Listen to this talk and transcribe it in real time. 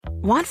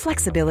Want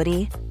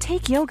flexibility?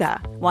 Take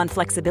yoga. Want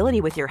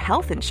flexibility with your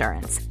health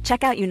insurance?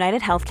 Check out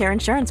United Healthcare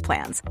Insurance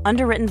Plans.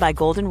 Underwritten by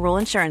Golden Rule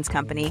Insurance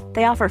Company,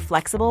 they offer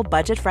flexible,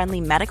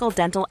 budget-friendly medical,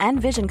 dental, and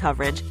vision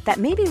coverage that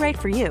may be right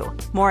for you.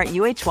 More at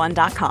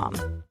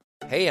uh1.com.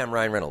 Hey, I'm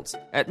Ryan Reynolds.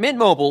 At Mint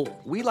Mobile,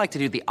 we like to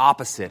do the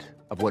opposite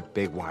of what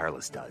Big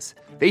Wireless does.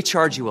 They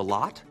charge you a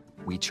lot,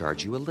 we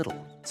charge you a little.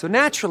 So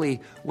naturally,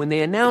 when they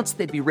announced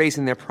they'd be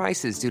raising their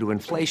prices due to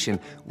inflation,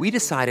 we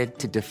decided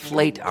to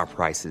deflate our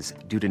prices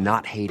due to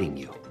not hating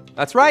you.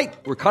 That's right.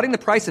 We're cutting the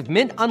price of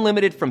Mint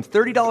Unlimited from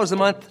 $30 a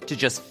month to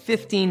just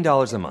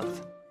 $15 a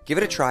month. Give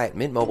it a try at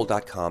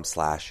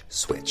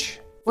mintmobile.com/switch.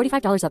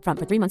 $45 up front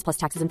for 3 months plus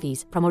taxes and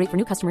fees. Promo rate for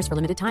new customers for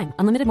limited time.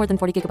 Unlimited more than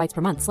 40 gigabytes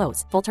per month.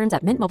 Slows full terms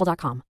at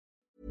mintmobile.com.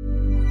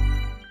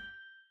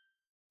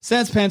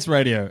 Sans Pants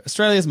Radio,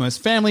 Australia's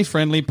most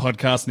family-friendly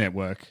podcast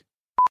network.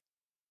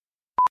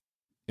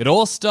 It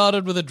all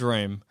started with a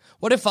dream.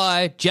 What if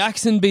I,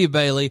 Jackson B.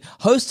 Bailey,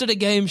 hosted a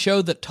game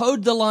show that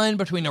towed the line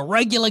between a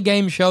regular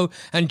game show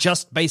and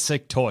just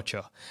basic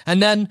torture?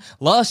 And then,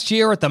 last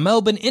year at the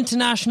Melbourne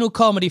International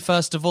Comedy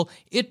Festival,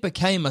 it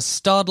became a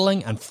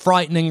startling and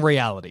frightening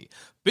reality.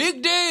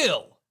 Big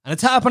deal! And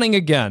it's happening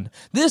again.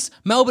 This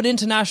Melbourne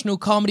International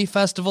Comedy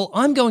Festival,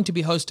 I'm going to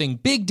be hosting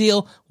Big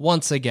Deal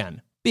once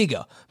again.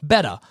 Bigger,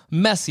 better,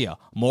 messier,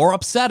 more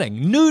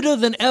upsetting, nuder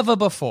than ever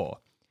before.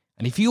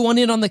 And if you want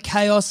in on the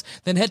chaos,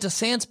 then head to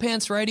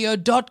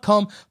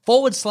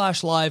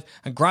sanspantsradio.com/live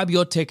and grab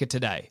your ticket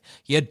today.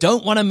 You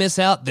don't want to miss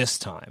out this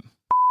time.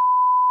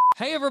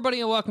 Hey everybody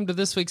and welcome to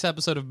this week's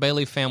episode of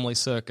Bailey Family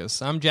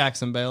Circus. I'm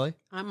Jackson Bailey.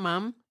 I'm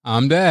Mum.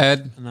 I'm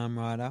Dad. And I'm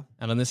Ryder.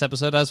 And on this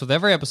episode, as with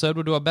every episode,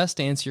 we'll do our best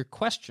to answer your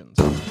questions.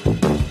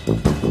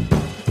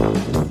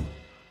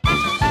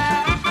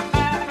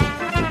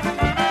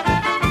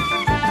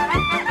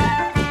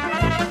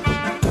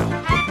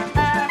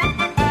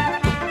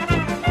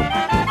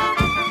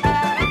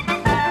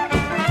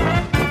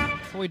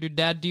 We do,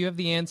 Dad, do you have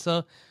the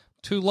answer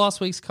to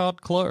last week's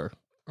card clue?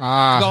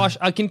 Gosh,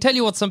 I can tell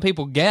you what some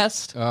people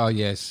guessed. Oh,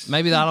 yes.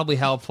 Maybe that'll be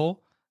helpful.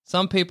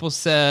 Some people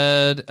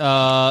said,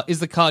 is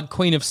the card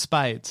Queen of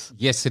Spades?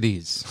 Yes, it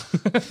is.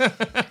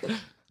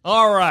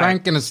 All right.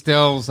 Frank and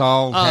Estelle's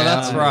old house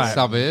that's in right. the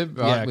suburb,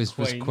 right, Yeah, was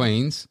Queen.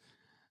 Queen's.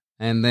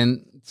 And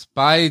then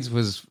Spades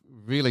was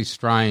really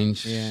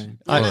strange. Yeah.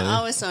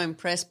 I was so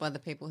impressed by the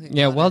people who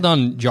Yeah, got well it.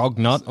 done,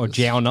 Jognut or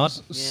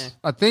Jownut. Yeah.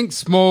 I think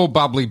Small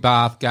Bubbly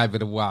Bath gave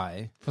it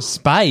away. For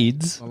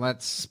Spades? Well,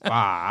 that's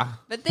Spa.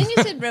 But then you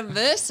said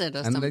reverse it or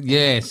And something.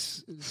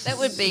 yes. That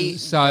would be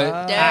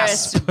So,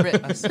 Darius to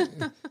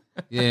Britain.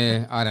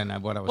 yeah, I don't know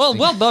what I was Well, thinking.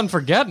 well done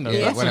for getting it.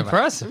 Yeah, That's whatever.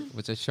 impressive. It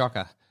was a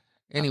shocker.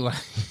 Anyway,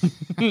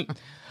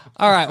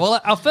 All right, well,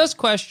 our first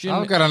question...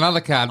 I've got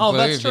another card. Oh, for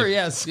that's if true, you-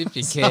 yes. If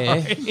you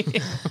care.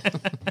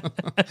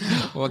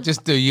 Well,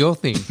 just do your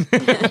thing.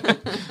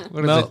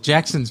 What is it?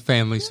 Jackson's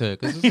Family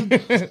Circus.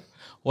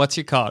 What's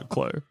your card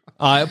clue?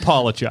 I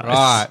apologize.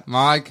 Right,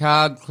 my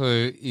card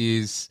clue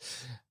is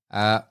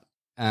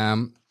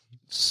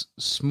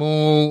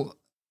small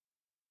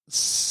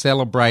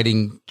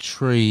celebrating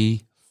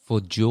tree for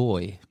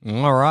joy.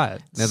 All right.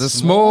 Now, the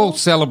small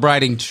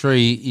celebrating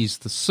tree is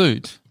the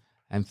suit,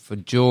 and for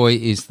joy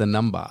is the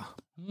number.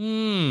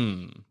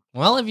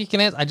 Well, if you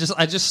can answer,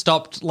 I just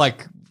stopped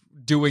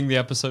doing the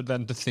episode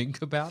then to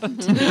think about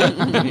it.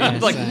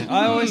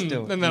 I always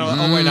do it. And then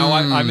oh wait, no,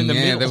 I'm in the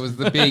yeah, middle. there was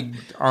the big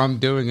I'm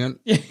doing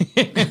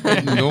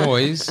it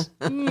noise.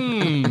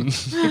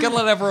 You gotta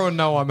let everyone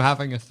know I'm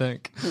having a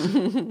think.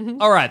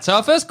 All right, so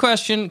our first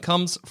question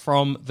comes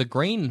from the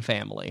Green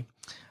family.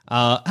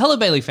 Hello,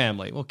 Bailey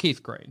family. Well,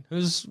 Keith Green,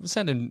 who's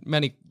sent in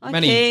many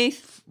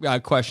Keith.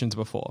 questions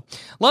before.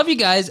 Love you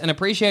guys and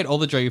appreciate all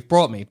the joy you've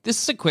brought me.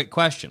 This is a quick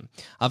question.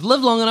 I've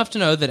lived long enough to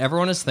know that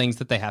everyone has things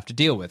that they have to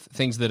deal with,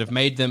 things that have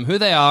made them who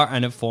they are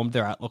and have formed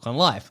their outlook on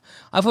life.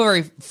 I feel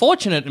very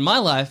fortunate in my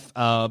life,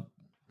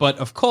 but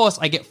of course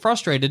I get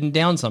frustrated and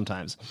down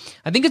sometimes.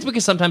 I think it's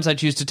because sometimes I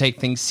choose to take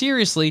things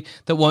seriously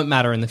that won't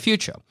matter in the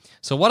future.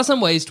 So what are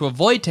some ways to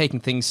avoid taking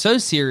things so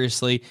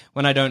seriously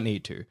when I don't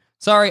need to?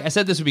 Sorry, I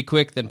said this would be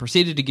quick, then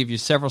proceeded to give you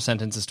several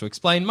sentences to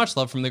explain. Much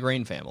love from the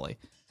Green family.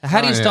 So how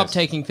do you stop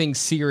taking things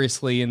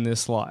seriously in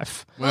this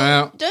life?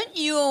 Well, Don't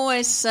you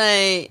always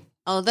say,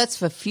 oh, that's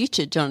for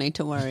future Johnny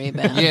to worry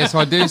about? yes,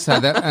 I do say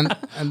that.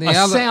 And the A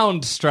other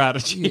sound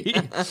strategy.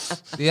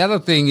 the other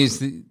thing is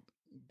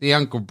the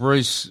Uncle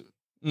Bruce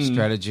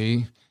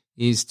strategy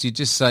is to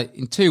just say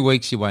in 2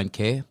 weeks you won't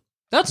care.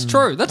 That's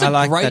true. That's I a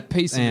like great that.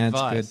 piece of Yeah, it's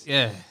advice. good.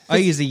 Yeah. I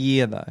use a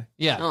year though.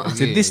 Yeah.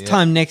 So this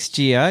time next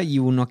year,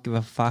 you will not give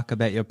a fuck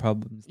about your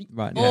problems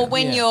right now. Or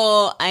when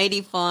you're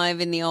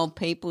 85 in the old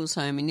people's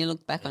home and you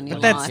look back on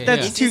your That's life.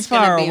 that's it's too just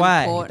gonna far be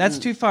away. important. That's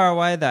too far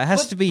away though. It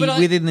has to be but I-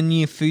 within the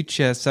near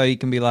future, so you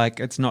can be like,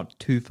 it's not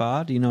too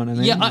far. Do you know what I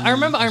mean? Yeah, I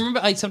remember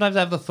I sometimes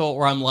have the thought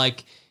where I'm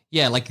like,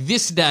 yeah, like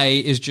this day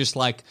is just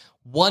like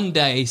one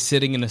day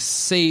sitting in a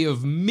sea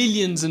of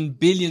millions and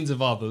billions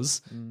of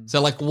others.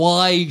 So like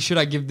why should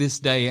I give this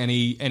day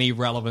any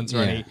relevance or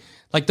any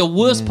like the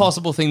worst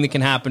possible thing that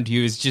can happen to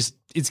you is just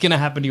it's going to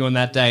happen to you on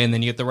that day, and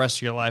then you get the rest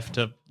of your life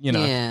to,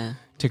 Yeah.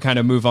 to kind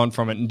of move on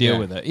from it and deal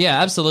with it.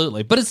 Yeah,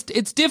 absolutely. But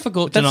it's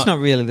difficult That's not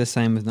really the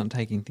same as not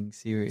taking things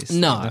seriously.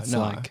 No, That's no.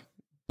 like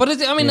But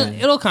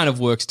it all kind of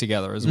works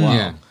together as well.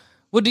 Yeah.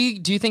 Well, do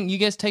you think you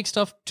guys take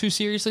stuff too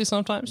seriously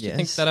sometimes? Do you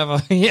think Yes. that ever?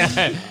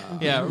 Yeah,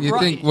 yeah. You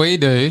think we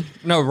do?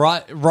 No,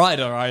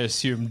 Ryder, I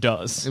assume,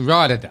 does.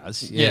 Ryder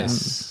does.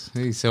 Yes.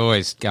 He's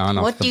always going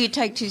off What do the you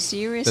take too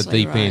seriously?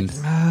 deep right? end.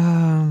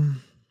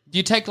 Do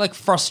you take like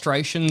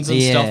frustrations and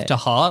Yeah. stuff to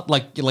heart?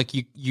 Like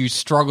you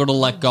struggle to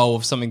let go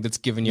of something that's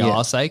given you Yeah.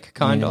 arseache,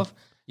 kind of?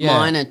 Yeah.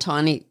 Mine are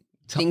tiny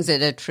things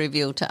that are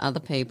trivial to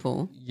other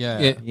people.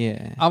 Yeah.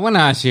 yeah. I want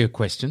to ask you a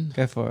question.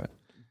 Go for it.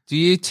 Do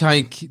you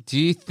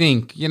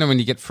think, when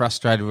you get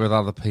frustrated with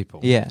other people,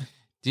 Yeah.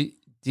 do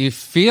you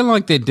feel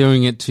like they're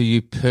doing it to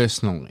you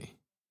personally?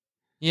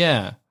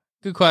 Yeah.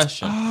 Good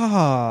question.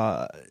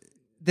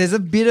 There's a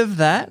bit of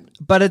that,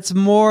 but it's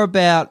more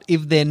about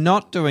if they're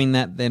not doing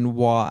that, then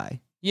why?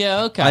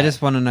 Yeah, okay. I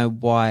just want to know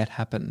why it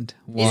happened.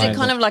 Is it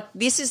kind of like,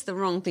 this is the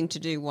wrong thing to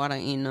do, why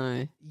don't you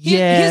know?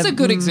 Here's a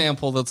good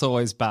example that's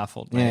always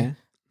baffled me. Yeah.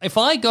 If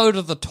I go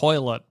to the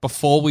toilet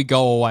before we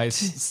go away,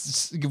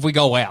 if we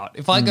go out,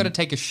 if I go to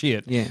take a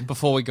shit Yeah.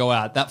 before we go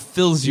out, that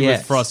fills you Yes,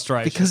 with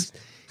frustration. because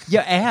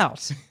you're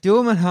out. Do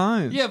them at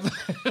home. yeah,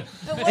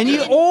 And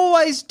you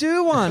always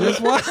do one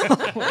as well.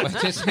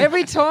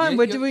 Every time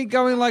we're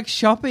going like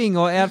shopping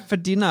or out for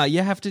dinner,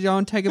 you have to go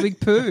and take a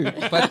big poo.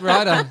 But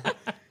Ryder,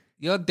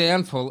 your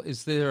downfall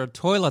is there are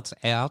toilets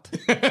out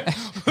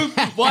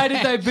why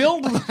did they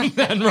build them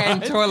then, right?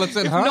 and toilets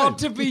at home. Not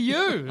to be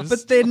used.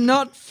 But they're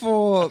not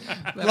for.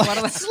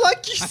 It's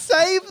like you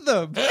save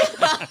them.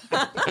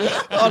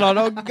 Hold on,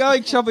 I'm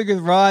going shopping with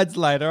rides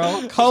later.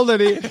 I'll hold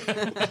it in.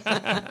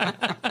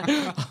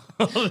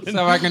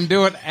 so I can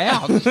do it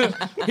out.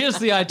 Here's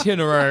the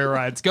itinerary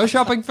rides. Go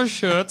shopping for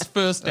shirts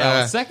first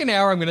hour. Second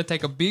hour, I'm going to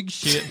take a big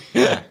shit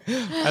at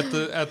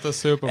the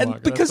supermarket.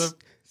 And because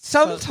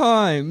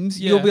sometimes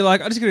Yeah. you'll be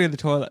like, I'm just going to go to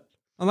the toilet.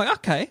 I'm like,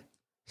 okay.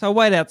 So I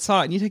wait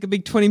outside and you take a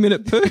big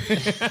 20-minute poo.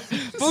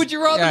 But would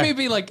you rather me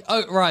be like,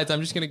 oh, right,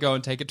 I'm just going to go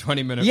and take a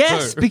 20-minute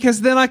Yes, poo?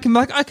 because then I can be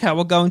like, okay,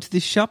 we'll go into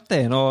this shop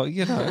then. Or,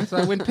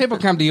 So when people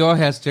come to your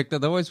house, Jack, they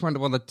always wonder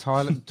why the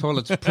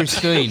toilet's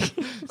pristine.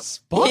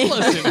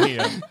 Spotless in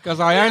here. Because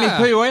I only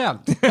poo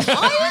out. I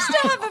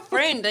used to have a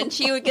friend and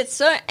she would get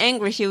so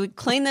angry, she would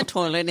clean the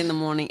toilet in the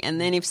morning, and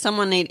then if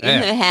someone in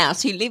her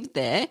house who lived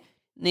there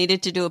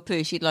needed to do a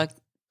poo, she'd like,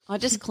 I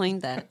just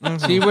cleaned that.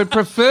 She would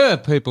prefer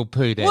people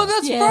pooed out. Well,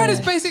 that's Yeah. right.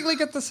 It's basically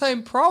got the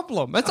same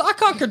problem. I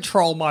can't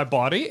control my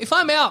body. If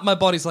I'm out, my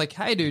body's like,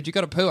 hey, dude, you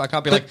got to poo. I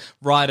can't be like,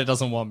 Ryder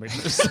doesn't want me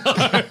to. So,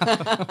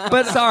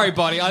 but sorry,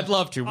 buddy, I'd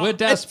love to. We're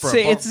desperate.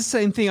 See, it's the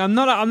same thing. I'm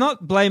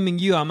not blaming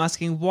you. I'm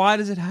asking, why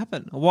does it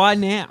happen? Why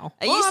now?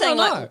 Are you I saying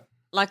don't know.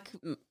 like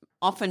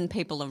often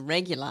people are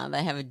regular,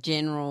 they have a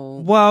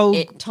general Well,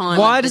 time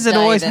why of the does it day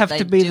always that have they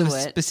to be do the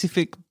it?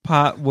 specific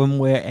part when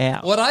we're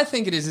out? What I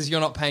think it is you're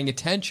not paying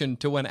attention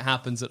to when it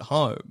happens at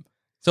home.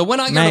 So when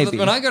I go Maybe.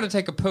 when I go to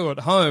take a poo at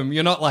home,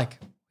 you're not like,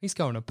 he's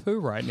going to poo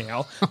right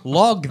now.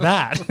 Log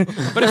that.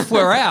 But if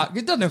we're out,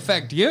 it doesn't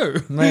affect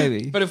you.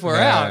 Maybe. But if we're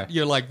out,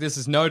 you're like, this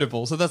is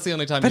notable. So that's the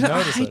only time But you I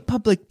notice hate it.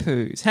 public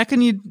poos. How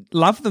can you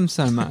love them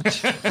so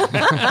much?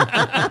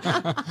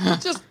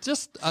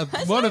 Just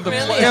one of the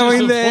really? pleasures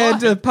Going of there life.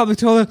 to the public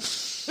toilet.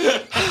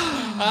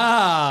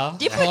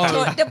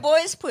 Do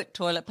boys put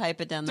toilet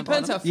paper down the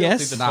Depends how bottom? filthy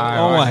Yes, the No, toilet I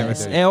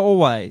always, never do.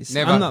 always.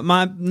 Never. I'm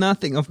not,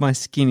 nothing of my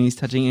skin is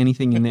touching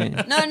anything in there.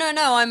 No.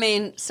 I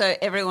mean, so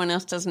everyone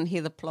else doesn't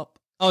hear the plop.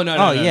 Oh no!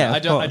 Oh yeah, I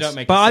of don't course.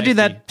 make. But a I do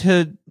safety-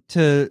 that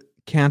to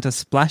counter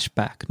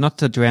splashback, not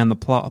to drown the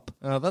plop.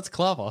 Oh, that's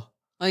clever.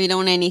 Oh, you don't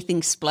want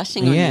anything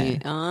splashing on Yeah. you.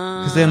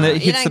 Because then it You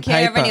hits don't the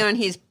care paper. if anyone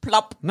hears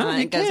plop. No, and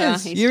who it goes,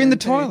 cares? he's You're in the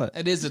doing poo. toilet.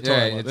 It is a Yeah,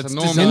 toilet. it's a It's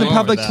normal- It's in the Over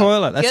public that.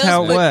 toilet. That's Girls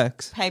how it put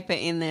works. Paper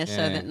in there so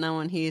Yeah. that no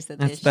one hears that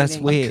That's they're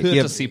shitting. weird.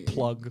 Yeah. Courtesy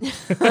plug.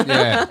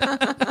 Yeah.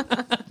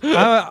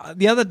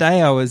 The other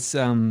day I was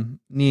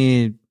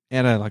near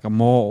at a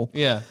mall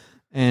Yeah.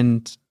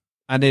 and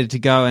I needed to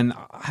go, and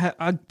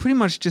I pretty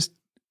much just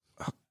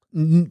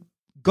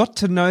got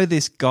to know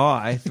this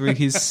guy through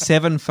his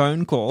 7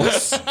 phone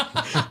calls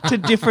to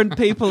different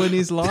people in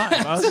his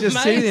life. I was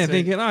just sitting there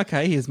amazing. thinking,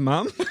 okay, his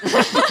mum.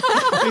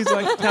 He's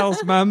like,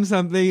 tells mum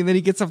something, and then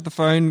he gets off the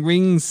phone,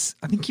 rings,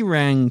 I think he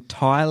rang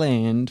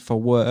Thailand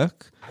for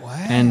work.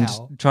 And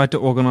tried to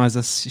organise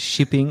us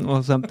shipping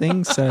or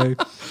something. So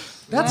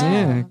That's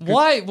yeah.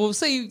 why. Well,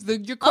 see,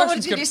 your Oh,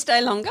 question's did you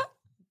stay longer?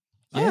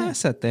 Yeah, I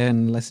sat there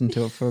and listened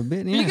to it for a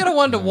bit. Yeah, You got to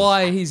wonder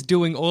why he's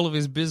doing all of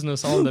his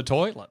business on the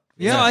toilet.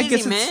 yeah, I Busy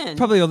guess man. it's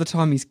probably all the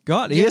time he's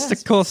got. He has to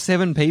call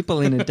 7 people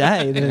in a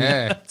day.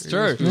 Yeah. That's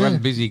true. He's one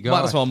busy guy.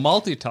 Might as well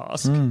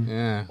multitask.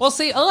 Yeah. Well,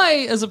 see,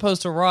 I, as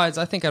opposed to rides,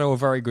 I think I do a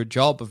very good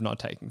job of not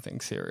taking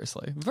things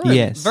seriously. Very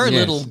Yes. Yes. Yes.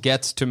 little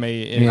gets to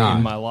me in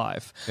my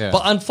life. Yeah.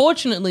 But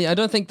unfortunately, I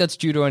don't think that's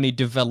due to any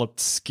developed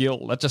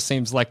skill. That just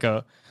seems like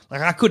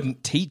Like I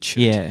couldn't teach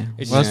it. Yeah.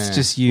 It's Well, just it's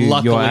just you,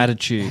 luckily your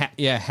attitude.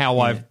 how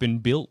I've been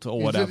built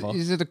or whatever.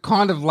 Is it a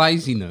kind of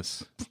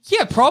laziness?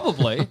 Yeah,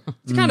 probably.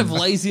 It's kind of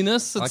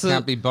laziness. It's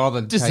can't be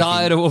bothered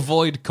desire to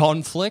avoid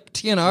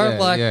conflict,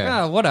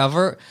 Yeah.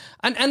 whatever.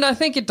 And I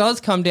think it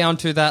does come down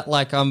to that,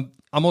 like, I'm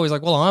always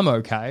like, well, I'm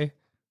okay.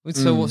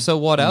 So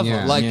whatever.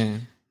 Yeah. Like, Yeah.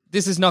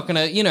 this is not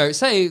going to,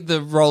 say the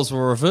roles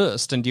were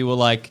reversed and you were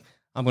like,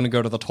 I'm going to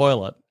go to the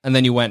toilet. And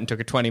then you went and took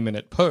a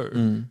 20-minute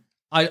poo.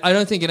 I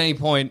don't think at any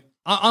point,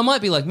 I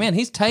might be like, man,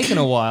 he's taken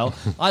a while.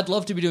 I'd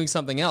love to be doing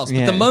something else. But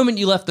Yeah. the moment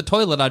you left the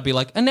toilet, I'd be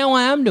like, and now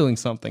I am doing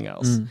something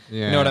else.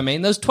 Yeah. You know what I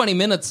mean? Those 20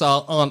 minutes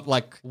aren't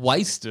like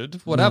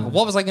wasted, whatever.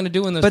 What was I going to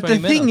do in those But 20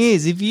 the minutes? thing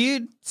is, if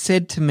you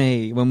said to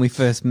me when we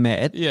first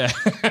met, yeah.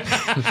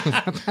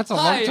 That's a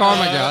long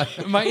time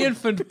ago. My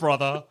infant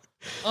brother.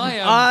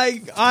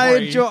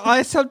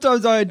 I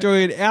sometimes I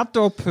enjoy an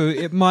outdoor poo.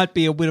 It might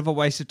be a bit of a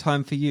waste of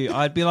time for you.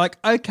 I'd be like,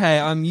 okay,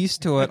 I'm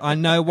used to it. I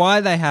know why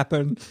they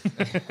happen.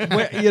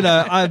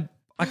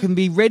 I can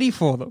be ready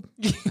for them.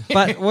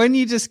 But when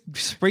you just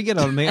spring it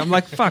on me, I'm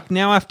like, fuck,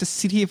 now I have to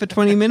sit here for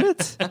 20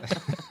 minutes?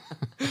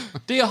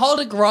 Do you hold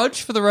a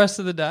grudge for the rest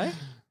of the day?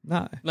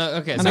 No. No,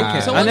 okay. I don't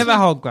care. So I once never we-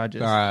 hold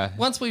grudges.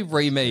 Once we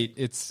re-meet,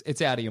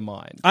 it's out of your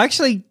mind. I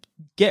actually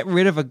get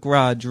rid of a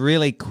grudge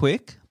really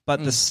quick,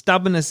 but the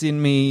stubbornness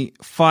in me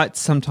fights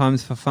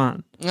sometimes for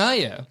fun. Oh,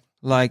 yeah.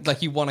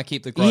 Like you want to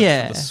keep the grudge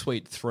Yeah. for the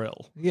sweet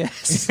thrill.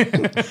 yes.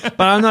 But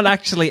I'm not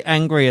actually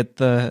angry at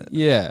the...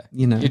 Yeah.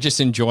 You know. You're just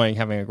enjoying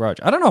having a grudge.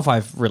 I don't know if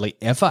I've really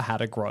ever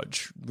had a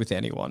grudge with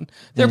anyone.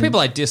 There are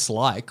people I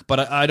dislike, but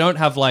I don't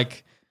have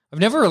like... I've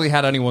never really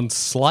had anyone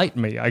slight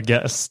me, I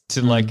guess,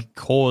 to like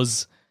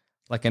cause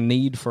like a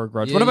need for a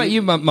grudge. What about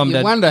you, Mum, You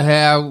Dad? wonder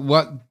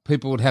what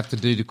people would have to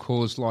do to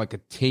cause like a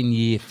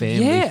 10-year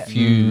family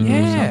feud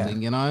or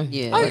something,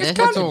 Yeah,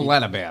 What's all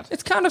that about?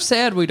 It's kind of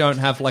sad we don't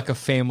have like a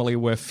family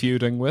we're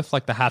feuding with,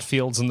 like the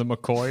Hatfields and the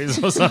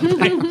McCoys or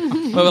something.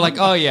 Where we're like,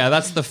 oh yeah,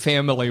 that's the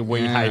family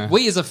we hate.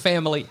 We as a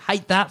family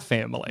hate that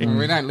family.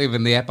 We don't live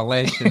in the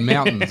Appalachian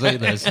Mountains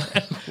either. So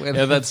we're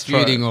That's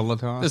feuding true. all the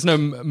time. There's no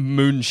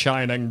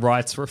moonshining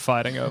rights we're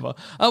fighting over.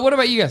 What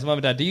about you guys, Mum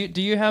and Dad? Do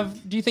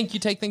you think you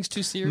take things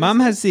too seriously? Mum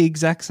has the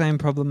exact same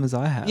problem as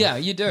I have. Yeah,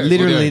 you do.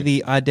 Literally You do.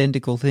 the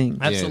identical thing.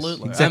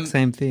 Absolutely. Exact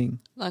same thing.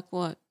 Like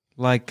what?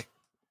 Like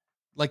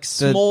Like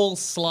small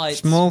slights.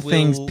 small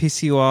things will-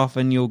 piss you off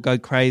and you'll go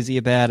crazy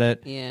about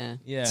it. Yeah.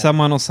 Yeah.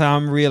 Someone will say,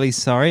 I'm really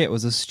sorry. It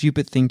was a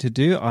stupid thing to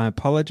do. I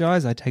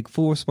apologize. I take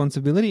full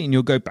responsibility. And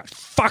you'll go back,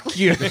 fuck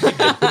you.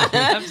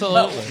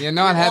 Absolutely. You're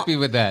not happy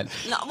with that.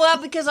 No, well,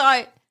 because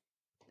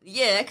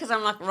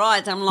I'm like,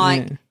 right. I'm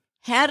like, Yeah.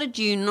 how did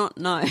you not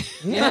know?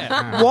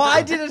 Yeah.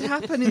 Why did it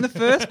happen in the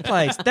first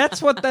place?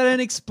 That's what they don't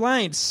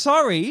explain.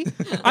 Sorry.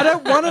 I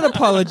don't want an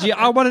apology.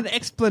 I want an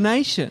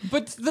explanation.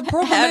 But the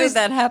problem How is did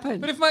that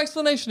happen? But if my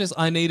explanation is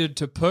I needed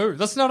to poo,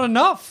 that's not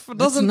enough. It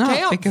That's doesn't not,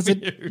 count because for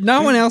you.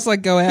 no one else I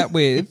go out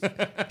with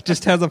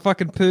just has a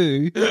fucking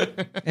poo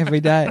every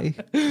day.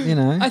 You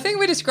know? I think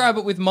we describe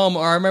it with Mom,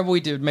 or I remember we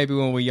did maybe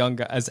when we were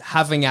younger, as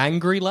having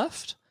angry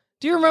left.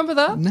 Do you remember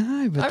that?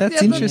 No, but I-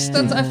 that's yeah,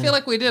 interesting. I feel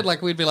like we did.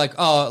 Like we'd be like,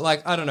 oh,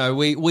 like I don't know,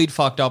 we'd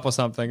fucked up or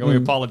something, and we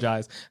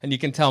apologize, and you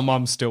can tell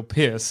Mom's still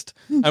pissed,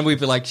 and we'd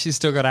be like, she's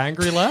still got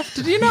angry left.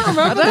 Did you not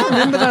remember? I don't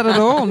remember that at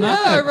all. No.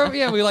 Yeah, I remember.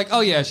 Yeah, we were like,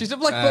 oh yeah, she's like,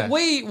 but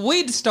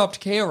we'd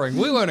stopped caring.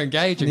 We weren't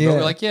engaging. But Yeah.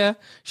 we're like, yeah,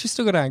 she's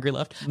still got angry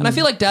left. And I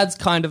feel like Dad's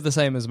kind of the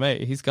same as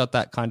me. He's got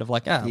that kind of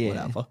like, Yeah.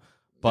 whatever.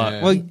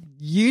 But Well,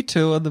 you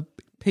two are the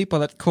people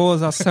that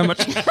cause us so much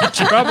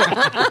trouble.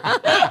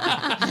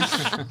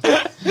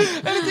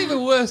 and it's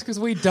even worse because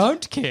we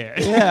don't care.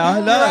 Yeah, I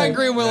know. We're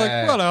angry and we're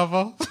Yeah. like,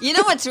 whatever. You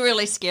know what's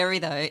really scary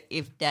though?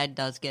 If Dad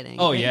does get angry.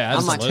 Oh, yeah,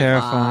 I'm like, absolutely.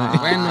 Terrifying.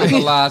 When was the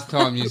last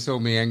time you saw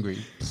me angry?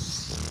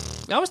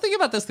 I was thinking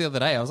about this the other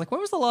day. I was like, when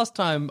was the last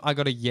time I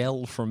got a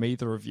yell from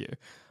either of you?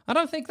 I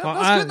don't think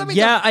that's good. That means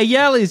yeah, a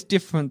yell is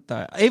different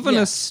though. Even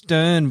Yeah. a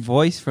stern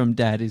voice from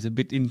Dad is a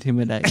bit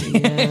intimidating.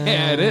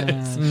 yeah, it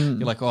is.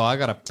 You're like, oh, I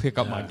got to pick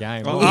up my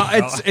game.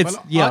 It's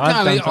yeah. I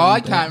I've done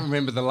something can't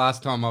remember the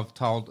last time I've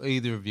told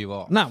either of you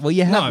off. No, well,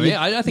 you have. No, I mean,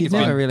 I think you it's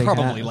never been really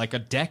probably have. like a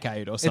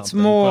decade or something. It's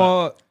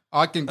more.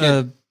 I can get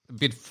a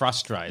bit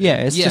frustrated. Yeah,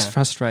 it's Yeah. just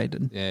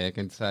frustrated. Yeah, I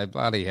can say,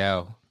 bloody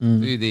hell,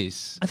 do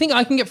this. I think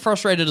I can get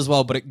frustrated as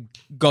well, but it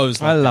goes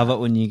like I love it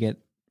when you get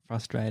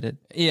frustrated.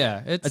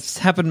 yeah, it's It's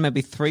happened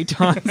maybe 3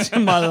 times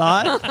in my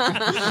life.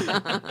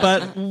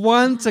 But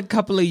once a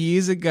couple of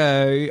years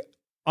ago,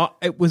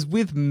 it was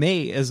with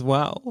me as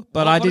well.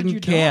 But I what had didn't you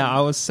care. done?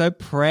 I was so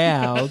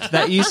proud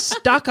that you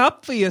stuck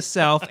up for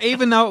yourself,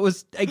 even though it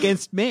was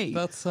against me.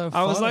 That's so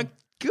I was funny. like,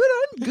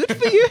 good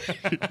for you.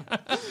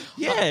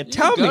 Yeah,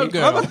 tell go, me.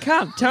 girl. I'm a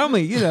cunt. Tell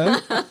me,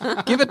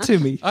 give it to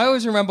me. I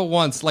always remember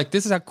once, like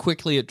this is how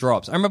quickly it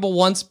drops. I remember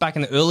once back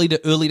in the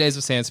early days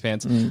of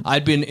Sanspants,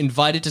 I'd been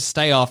invited to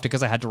stay after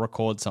because I had to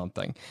record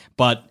something,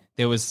 but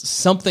there was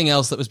something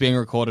else that was being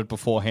recorded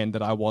beforehand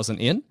that I wasn't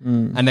in.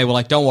 And they were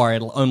like, don't worry,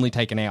 it'll only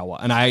take an hour.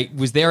 And I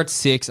was there at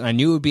 6 and I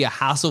knew it would be a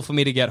hassle for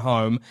me to get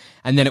home.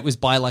 And then it was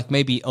by like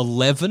maybe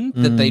 11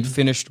 that they'd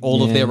finished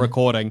all of their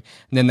recording.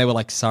 And then they were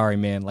like, sorry,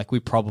 man, like we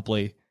can't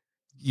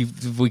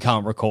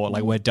record,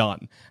 like we're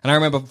done. And I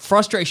remember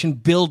frustration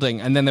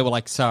building, and then they were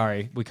like,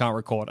 sorry, we can't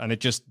record. And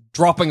it just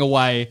dropping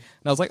away. And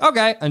I was like,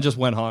 okay, and just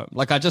went home.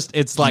 Like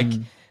it's like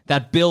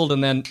that build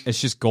and then it's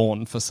just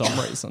gone for some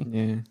reason.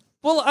 Yeah.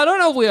 Well, I don't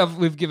know if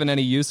we've given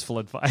any useful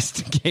advice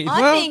to Keith.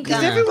 I think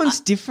Because everyone's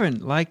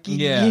different. Like,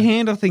 you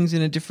handle things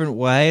in a different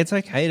way. It's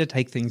okay to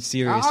take things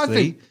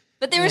seriously.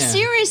 But there are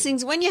serious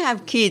things when you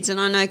have kids, and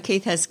I know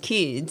Keith has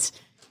kids.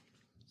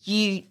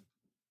 That's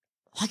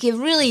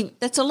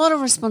a lot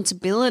of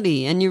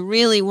responsibility, and you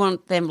really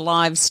want them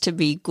lives to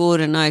be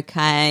good and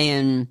okay.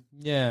 And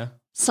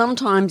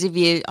sometimes if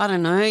you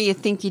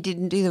think you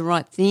didn't do the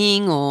right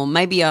thing, or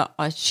maybe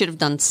I should have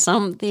done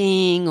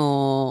something,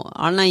 or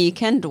I don't know, you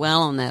can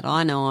dwell on that.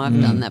 I know I've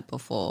done that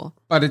before.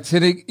 But it's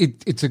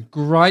a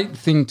great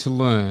thing to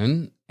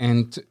learn,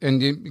 and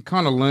you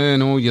kind of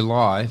learn all your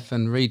life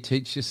and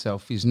reteach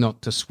yourself is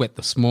not to sweat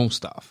the small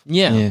stuff.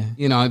 Yeah.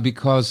 You know,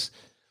 because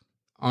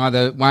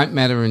either it won't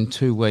matter in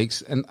 2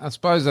 weeks. And I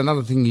suppose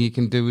another thing you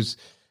can do is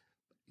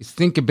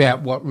think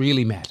about what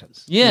really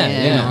matters.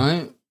 Yeah. You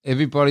know,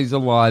 everybody's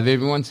alive,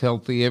 everyone's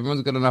healthy,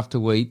 everyone's got enough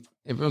to eat,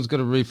 everyone's got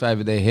a roof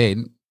over their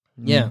head.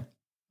 Yeah.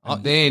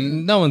 And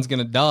then no one's going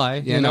to die.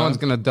 Yeah, no one's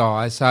going to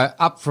die. So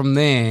up from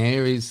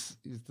there is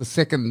the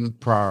second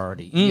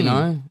priority, you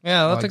know?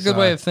 Yeah, that's a good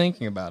way of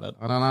thinking about it.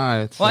 I don't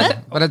know.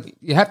 But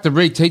you have to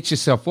reteach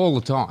yourself all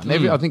the time.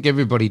 I think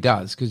everybody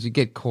does, because you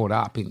get caught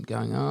up in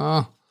going,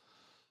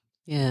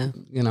 Yeah.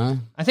 you know.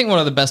 I think one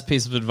of the best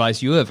pieces of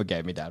advice you ever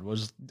gave me, Dad,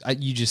 was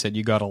you just said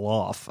you got to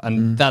laugh,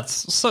 and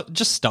that's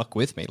just stuck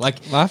with me.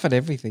 Like, Laugh at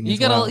everything. you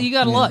got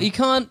to laugh. You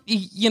can't,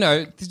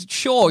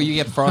 sure, you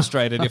get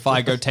frustrated if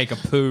I go take a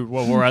poo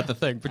while we're at the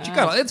thing, but you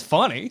got to. It's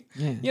funny.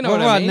 Yeah. You know well,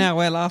 what I right mean? now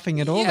we're laughing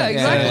at all. Yeah, that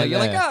exactly. stuff. You're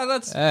like,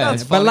 that's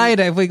funny. But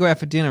later, if we go out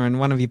for dinner and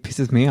one of you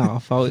pisses me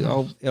off,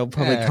 it'll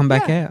probably come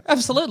back out.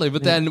 Absolutely,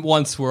 but then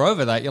once we're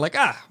over that, you're like,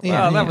 that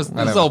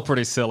was all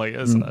pretty silly,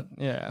 isn't it?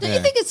 Yeah. Do you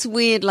think it's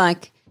weird,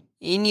 like,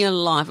 in your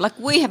life, like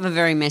we have a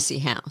very messy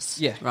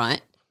house, right?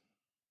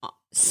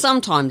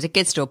 Sometimes it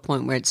gets to a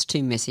point where it's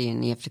too messy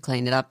and you have to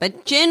clean it up,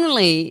 but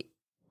generally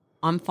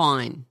I'm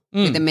fine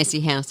with a messy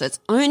house. It's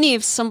only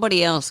if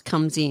somebody else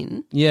comes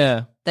in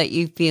that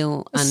you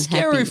feel It's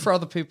unhappy. scary for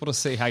other people to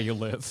see how you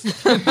live.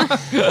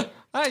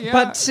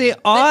 But see,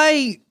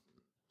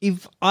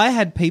 if I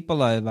had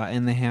people over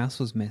and the house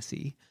was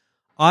messy,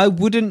 I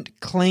wouldn't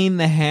clean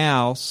the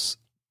house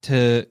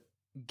to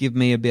give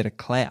me a bit of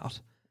clout.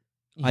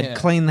 I'd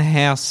clean the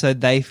house so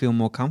they feel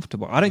more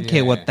comfortable. I don't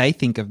care what they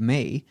think of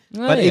me.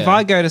 But if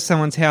I go to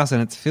someone's house and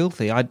it's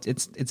filthy,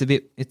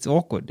 it's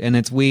awkward and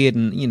it's weird,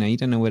 and you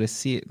don't know where to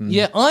sit. And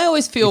I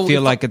always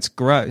feel like it's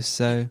gross.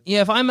 So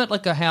if I'm at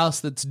like a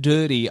house that's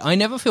dirty, I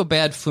never feel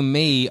bad for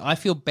me. I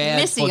feel bad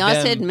messy. for them. I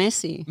said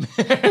messy.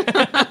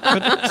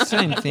 but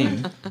same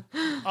thing.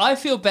 I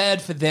feel bad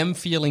for them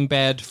feeling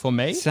bad for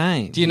me.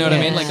 Same. Do you know what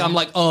I mean? Like I'm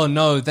like, oh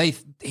no,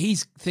 he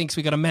thinks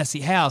we got a messy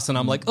house, and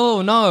I'm like,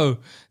 oh no,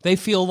 they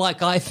feel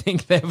like I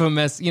think they have a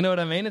mess. You know what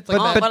I mean? It's like,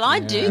 well, I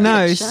do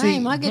get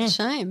shame. I get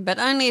shame, but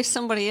only if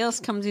somebody else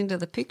comes into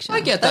the picture.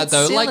 I get that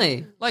That's though.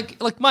 silly.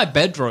 Like my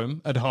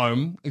bedroom at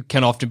home, it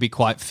can often be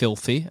quite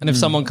filthy, and if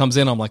someone comes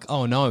in, I'm like,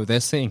 oh no, they're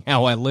seeing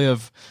how I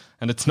live.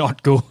 And it's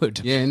not good.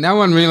 Yeah, no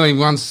one really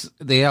wants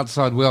the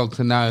outside world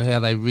to know how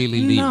they really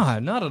live. No,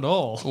 not at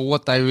all. Or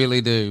what they really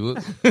do.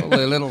 All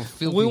their little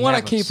filthy We want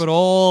to habits. keep it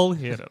all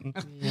hidden.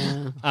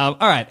 All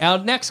right, our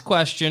next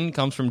question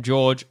comes from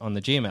George on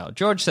the Gmail.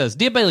 George says,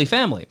 Dear Bailey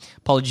family,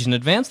 apologies in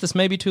advance, this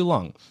may be too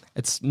long.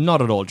 It's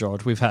not at all,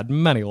 George. We've had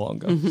many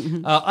longer.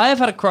 I have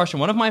had a crush on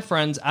one of my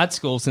friends at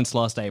school since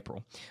last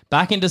April.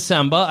 Back in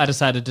December, I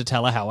decided to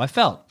tell her how I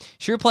felt.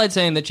 She replied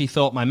saying that she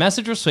thought my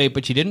message was sweet,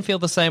 but she didn't feel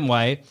the same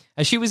way,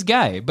 as she was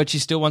gay, but she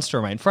still wants to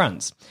remain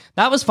friends.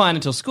 That was fine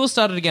until school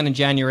started again in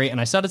January, and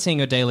I started seeing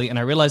her daily, and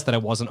I realized that I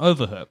wasn't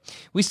over her.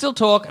 We still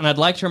talk, and I'd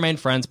like to remain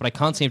friends, but I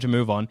can't seem to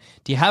move on.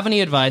 Do you have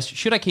any advice?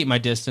 Should I keep my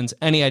distance?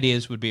 Any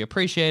ideas would be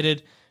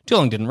appreciated. Too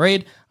long didn't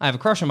read. I have a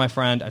crush on my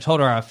friend. I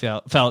told her how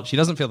I felt. She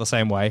doesn't feel the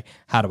same way.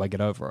 How do I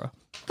get over her?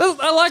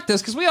 I like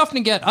this because we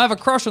often get, I have a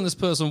crush on this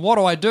person. What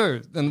do I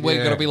do? And we're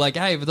going to be like,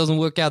 hey, if it doesn't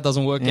work out, it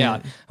doesn't work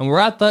out. And we're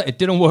at it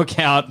didn't work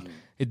out.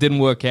 It didn't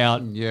work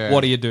out. Yeah.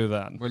 What do you do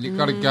then? Well, you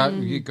got to go.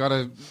 You got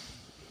to.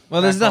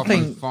 Well, there's back off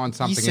nothing. and find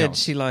something You said else.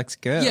 she likes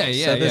girls. Yeah,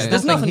 yeah, so yeah.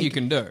 There's nothing you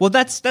can do. Well,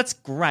 that's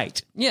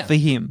great. Yeah. For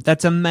him,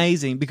 that's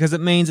amazing because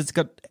it means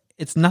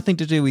it's nothing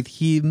to do with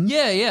him.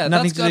 Yeah,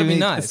 Nothing that's to got to do be with,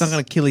 nice. It's not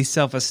going to kill his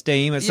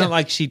self-esteem. It's Yeah. not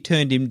like she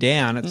turned him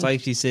down. It's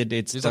like she said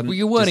it's. It's like, well,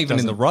 you weren't even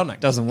in the running.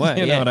 Doesn't work.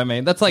 You know what I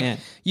mean? That's like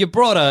you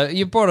brought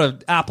a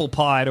apple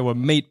pie to a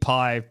meat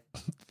pie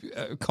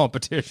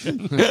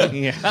competition.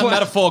 Yeah. That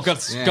metaphor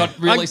got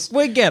really.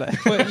 We get it.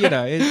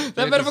 But,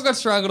 That metaphor got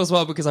strangled as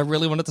well because I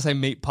really wanted to say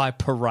meat pie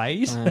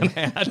parade and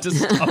I had to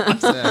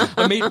stop.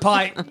 A meat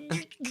pie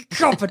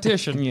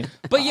competition. Yeah.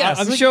 But yes,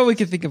 I'm sure we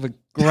could think of a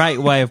great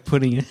way of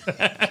putting it.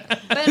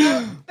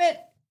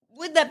 But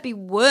would that be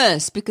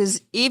worse?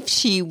 Because if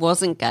she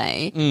wasn't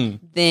gay,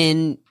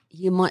 then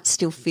you might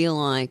still feel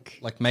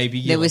like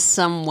maybe there was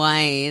some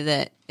way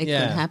that it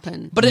Yeah. could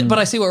happen. But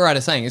I see what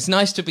Ryder's saying. It's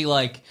nice to be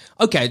like,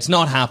 okay, it's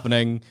not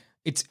happening.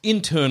 It's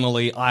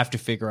internally, I have to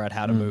figure out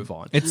how to move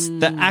on. It's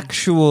the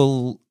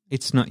actual,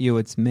 it's not you,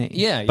 it's me.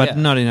 Yeah, But yeah.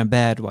 not in a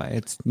bad way.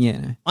 It's,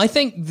 I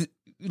think,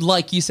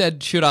 like you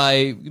said, should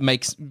I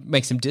make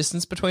some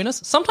distance between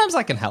us? Sometimes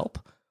I can help,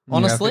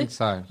 honestly. I think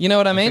so. You know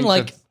what I mean? think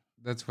Like,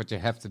 that's what you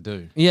have to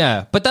do.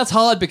 yeah, but that's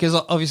hard because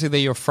obviously they're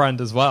your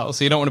friend as well.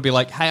 So you don't want to be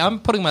like, hey, I'm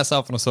putting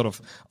myself in a sort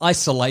of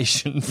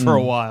isolation for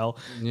a while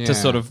to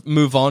sort of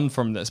move on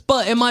from this.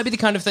 But it might be the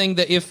kind of thing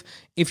that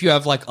if you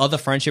have like other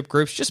friendship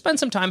groups, just spend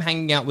some time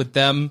hanging out with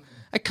them.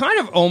 It kind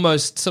of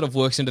almost sort of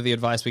works into the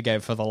advice we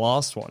gave for the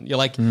last one. You're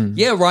like,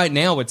 yeah, right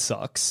now it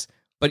sucks,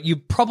 but you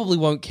probably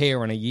won't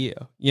care in a year.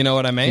 You know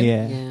what I mean?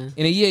 Yeah.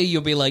 In a year,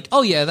 you'll be like,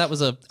 oh yeah, that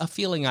was a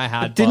feeling I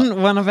had.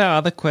 Didn't one of our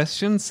other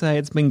questions say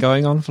it's been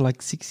going on for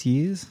like 6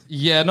 years?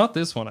 Yeah, not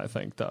this one, I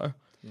think, though.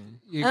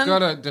 You've got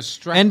to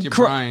distract and your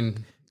cr-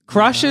 brain.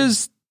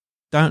 Crushes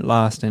don't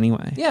last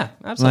anyway. Yeah,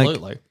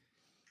 absolutely.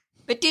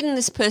 But didn't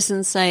this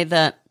person say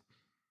that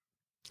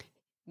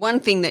one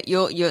thing that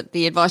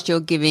the advice you're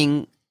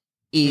giving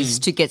is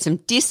to get some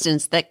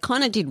distance? That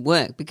kind of did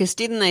work because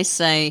didn't they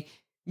say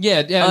yeah,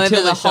 over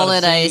until the they started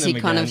holidays seeing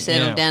he them kind of again.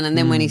 settled Yeah. down and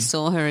then when he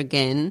saw her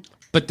again?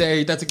 But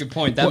that's a good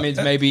point. That means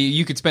maybe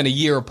you could spend a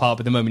year apart,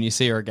 but the moment you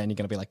see her again, you're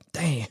going to be like,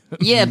 damn.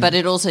 Yeah, but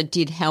it also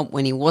did help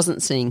when he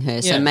wasn't seeing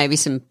her. So Yeah. maybe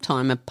some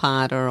time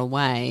apart or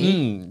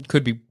away.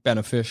 Could be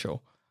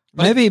beneficial.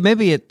 Maybe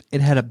it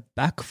had a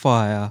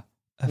backfire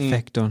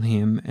effect on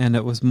him, and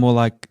it was more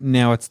like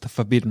now it's the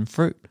forbidden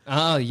fruit.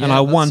 Oh, yeah. and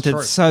I that's want true.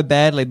 it so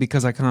badly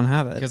because I can't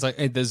have it.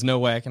 Because there's no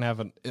way I can have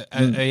it.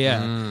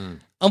 Yeah.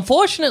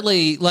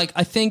 Unfortunately, like,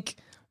 I think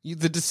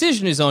the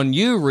decision is on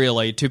you,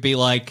 really, to be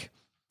like,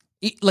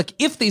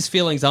 if these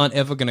feelings aren't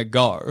ever going to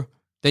go,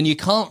 then you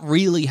can't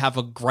really have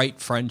a great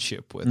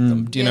friendship with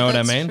them. Do you know what I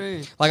that's mean?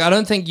 true. Like, I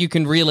don't think you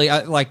can really,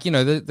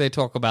 they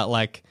talk about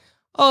like,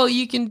 oh,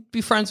 you can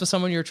be friends with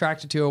someone you're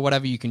attracted to or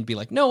whatever. You can be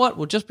like, no, what?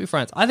 We'll just be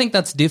friends. I think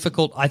that's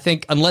difficult. I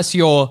think unless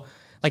you're,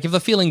 like, if the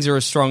feelings are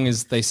as strong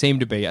as they seem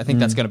to be, I think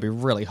that's going to be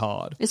really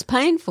hard. It's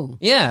painful.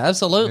 Yeah,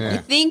 absolutely. You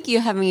think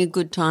you're having a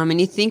good time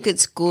and you think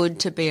it's good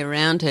to be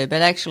around her,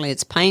 but actually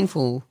it's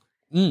painful.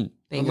 Well,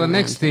 the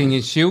next thing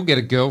is she'll get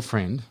a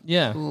girlfriend.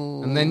 Yeah.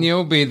 And then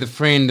you'll be the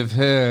friend of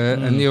her,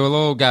 and you'll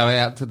all go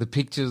out to the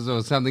pictures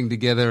or something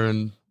together,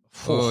 and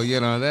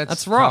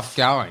that's rough tough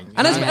going.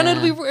 And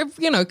it'd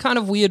be, kind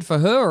of weird for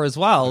her as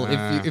well.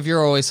 If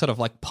you're always sort of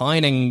like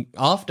pining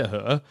after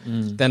her,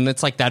 then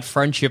it's like that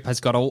friendship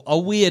has got a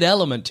weird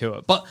element to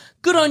it. But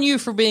good on you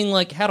for being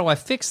like, how do I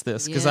fix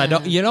this? Because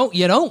you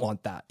don't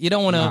want that. You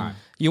don't want to. No.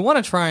 You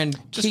want to try and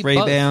Just keep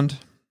rebound.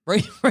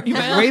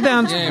 Rebound.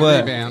 Rebounds Yeah,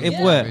 work. rebound. It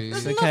Yeah. works.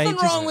 There's Okay, nothing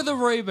just- wrong with a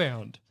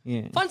rebound.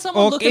 Yeah. Find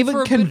someone or looking even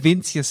for a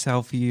convince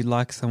yourself you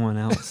like someone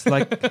else.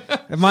 Like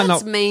it might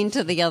That's not. mean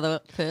to the other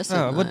person.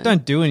 Oh, well, though.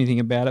 don't do anything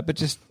about it, but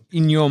just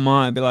in your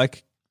mind, be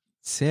like,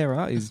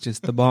 Sarah is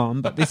just the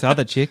bomb, but this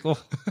other chick, no,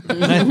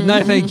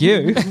 thank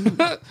you.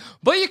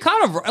 But you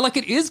kind of like,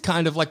 it is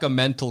kind of like a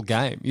mental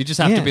game. You just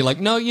have to Yeah. be like,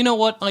 no, you know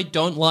what? I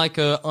don't like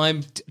her.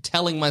 I'm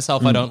telling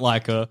myself I don't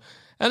like her.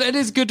 And it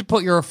is good to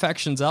put your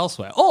affections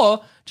elsewhere.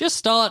 Or just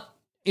start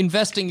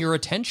investing your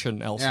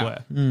attention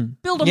elsewhere.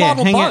 Build a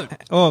model hang boat.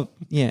 out. Oh,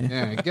 yeah.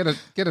 Yeah,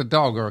 get a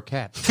dog or a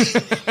cat.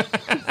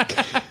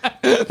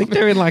 I think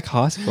they're in like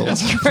high school.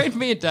 That's great.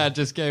 Me and Dad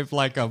just gave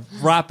like a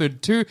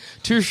rapid two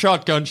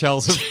shotgun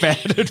shells of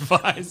bad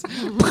advice.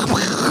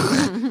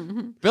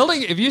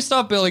 If you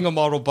start building a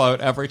model boat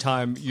every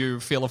time you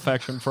feel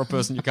affection for a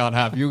person you can't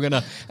have, you're going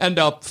to end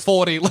up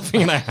 40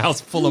 living in a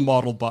house full of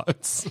model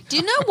boats. Do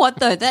you know what,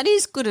 though? That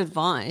is good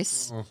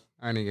advice. Or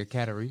owning a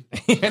cattery.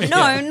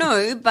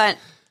 No, but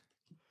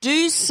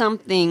do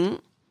something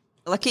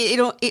like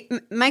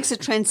it makes a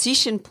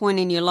transition point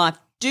in your life.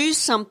 Do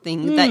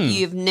something that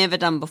you've never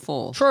done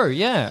before. True,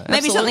 yeah.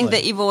 Maybe something absolutely.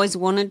 that you've always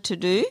wanted to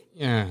do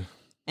Yeah.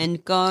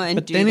 and go and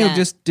But do then that. he'll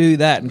just do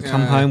that and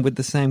come home with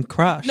the same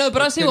crush. No,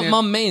 but I see what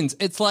Mum means.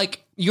 It's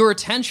like your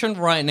attention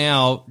right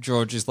now,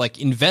 George, is like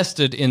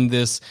invested in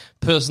this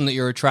person that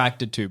you're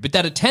attracted to. But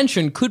that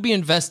attention could be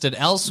invested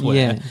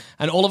elsewhere. Yeah.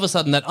 And all of a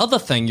sudden, that other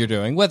thing you're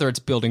doing, whether it's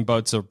building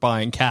boats or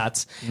buying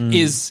cats,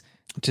 is...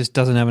 Just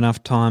doesn't have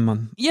enough time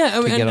on. Yeah,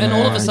 to get and on all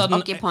of a board. sudden...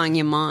 occupying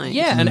your mind.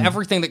 Yeah, and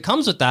everything that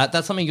comes with that,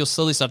 that's something you'll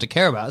slowly start to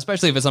care about,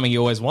 especially if it's something you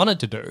always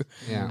wanted to do.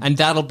 Yeah. And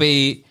that'll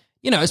be,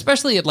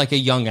 especially at like a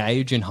young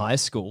age in high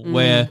school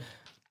where,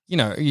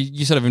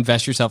 you sort of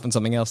invest yourself in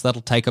something else,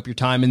 that'll take up your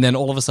time. And then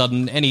all of a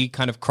sudden, any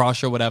kind of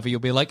crush or whatever, you'll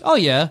be like, oh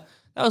yeah,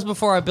 that was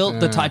before I built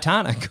the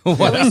Titanic or It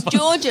whatever. was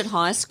George at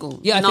high school,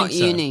 Yeah, I not think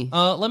so. uni.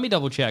 Let me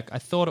double check. I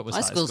thought it was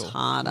high High school's school.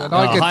 harder. But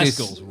I get high this-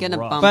 school's Gonna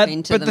rough. bump But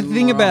into the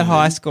thing about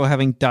high school,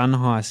 having done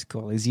high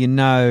school, is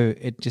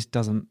it just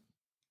doesn't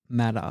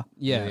matter.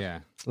 Yeah.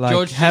 Like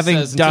George just having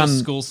says done until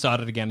school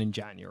started again in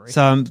January.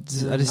 So I'd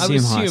I would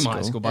assume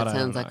high school. but That I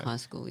don't sounds like know. high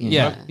school.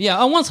 Yeah.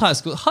 I once high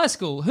school. High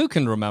school, who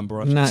can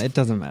remember it? No, it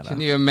doesn't matter. Can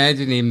you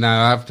imagine him, though,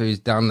 after he's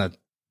done the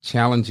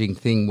challenging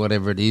thing,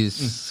 whatever it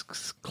is,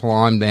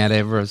 climbed Mount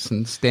Everest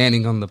and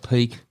standing on the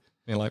peak,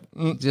 You're like,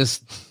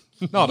 just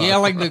not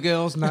yelling the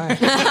girl's name?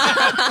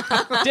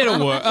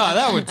 didn't work. Oh,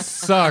 that would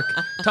suck.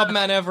 Top of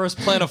Mount Everest,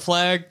 plant a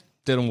flag,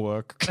 didn't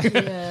work.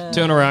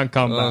 Turn around,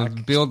 come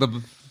back. Build a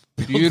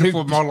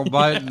beautiful model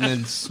boat and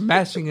then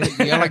smashing it,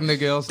 yelling the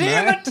girl's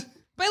Damn name. it!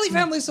 Bailey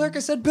Family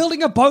Circus said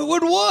building a boat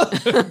would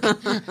work.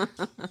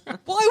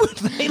 Why would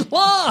they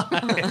lie?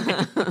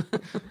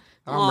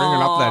 I'm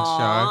bringing up that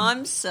show.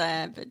 I'm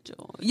sad for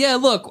George. Yeah,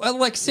 look,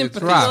 like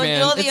sympathy, rough. man.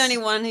 You're the It's- only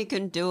one who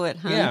can do it,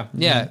 huh?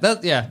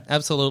 Yeah,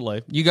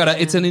 absolutely. You got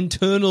to. It's an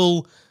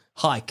internal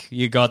hike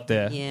you got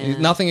there. Yeah.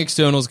 Nothing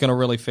external is going to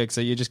really fix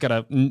it. You just got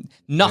to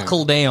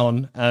knuckle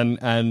down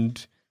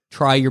and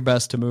try your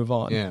best to move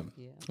on. Yeah.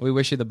 We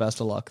wish you the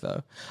best of luck,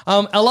 though.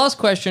 Our last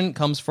question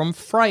comes from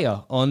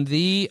Freya on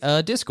the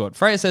Discord.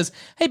 Freya says,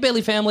 "Hey,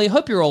 Bailey family,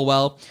 hope you're all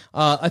well.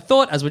 I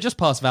thought, as we're just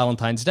past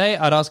Valentine's Day,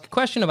 I'd ask a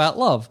question about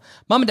love.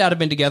 Mum and Dad have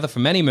been together for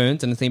many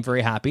moons and seem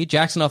very happy.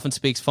 Jackson often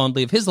speaks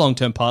fondly of his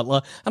long-term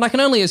partner, and I can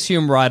only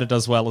assume Ryder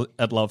does well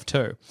at love,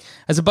 too.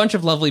 As a bunch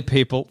of lovely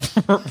people..."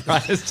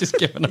 Ryder's just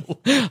given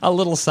a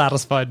little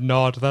satisfied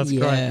nod. That's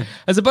great.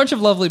 As a bunch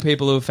of lovely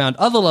people who have found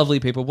other lovely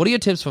people, what are your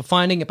tips for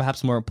finding and,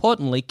 perhaps more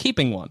importantly,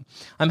 keeping one?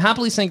 I'm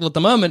happily single at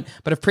the moment,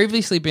 but have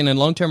previously been in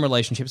long-term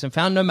relationships and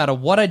found no matter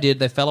what I did,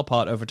 they fell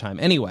apart over time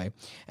anyway.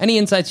 Any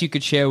insights you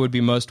could share would be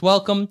most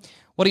welcome.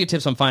 What are your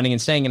tips on finding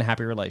and staying in a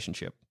happy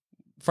relationship?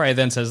 Freya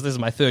then says, "This is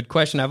my third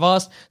question I've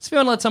asked. So if you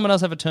want to let someone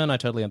else have a turn, I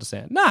totally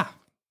understand." Nah.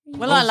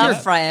 Well, I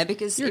love Freya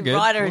because if good. Ryder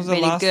What had was the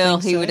been a last girl,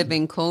 thing he would said? have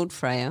been called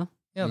Freya.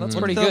 Yeah, that's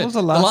pretty What good. was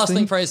the last thing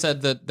thing? Freya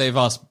said that they've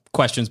asked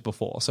questions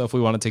before, so if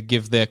we wanted to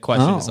give their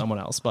question to someone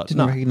else, but Didn't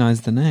no.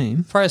 recognize the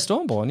name. Freya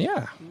Stormborn,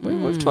 yeah.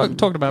 We've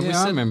talked about it. Yeah, We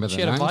I said remember she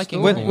the had a name, Viking.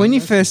 Stormborn. name. When you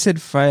first said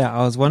Freya, I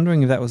was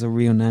wondering if that was a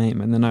real name,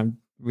 and then I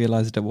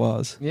realized it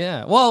was.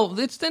 Yeah, well,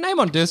 it's their name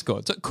on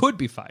Discord, so it could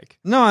be fake.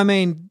 No, I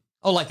mean,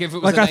 Oh, like if it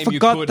was like a I name you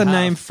forgot could the have.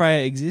 name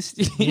Freya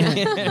existed.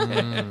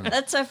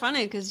 That's so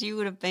funny because you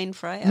would have been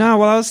Freya. No,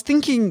 well, I was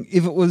thinking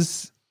if it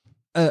was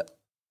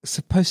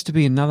supposed to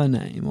be another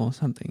name or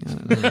something. I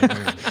don't know.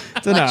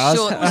 Don't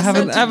know. I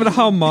have a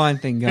whole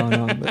mind thing going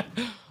on. But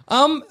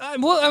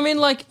Well, I mean,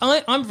 like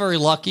I'm very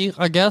lucky,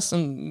 I guess,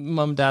 and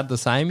mum and dad the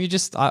same. You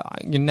just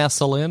you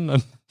nestle in,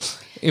 and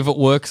if it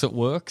works, it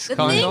works. The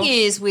kind thing of.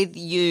 is with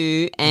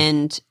you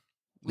and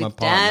My with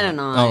Dad and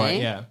partner. I, Oh,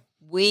 right, yeah.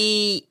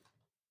 we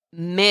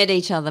met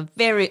each other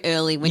very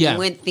early when Yeah. you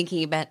weren't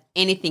thinking about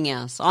anything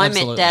else. I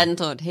Absolutely. met Dad and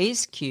thought,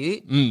 he's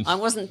cute. I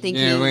wasn't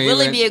thinking, Yeah, we will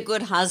he went- be a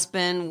good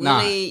husband? Will No.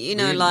 he, you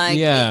know, We- like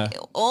Yeah.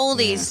 all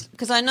these,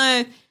 because I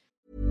know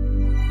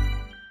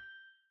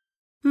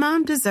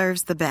Mom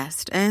deserves the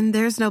best, and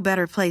there's no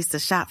better place to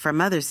shop for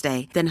Mother's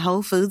Day than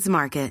Whole Foods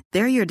Market.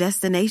 They're your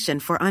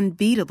destination for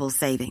unbeatable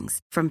savings,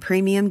 from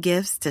premium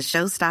gifts to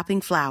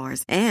show-stopping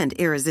flowers and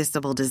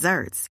irresistible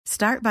desserts.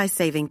 Start by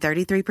saving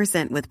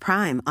 33% with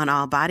Prime on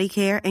all body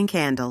care and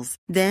candles.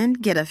 Then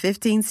get a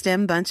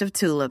 15-stem bunch of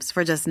tulips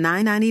for just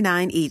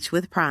 $9.99 each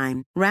with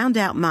Prime. Round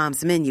out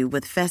Mom's menu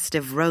with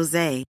festive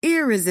rosé,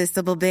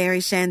 irresistible berry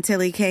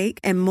chantilly cake,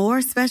 and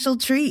more special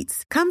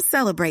treats. Come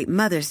celebrate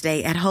Mother's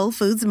Day at Whole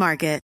Foods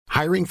Market.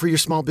 Hiring for your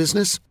small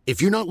business?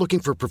 If you're not looking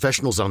for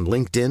professionals on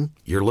LinkedIn,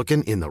 you're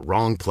looking in the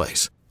wrong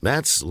place.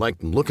 That's like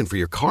looking for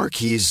your car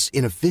keys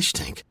in a fish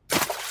tank.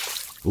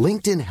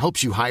 LinkedIn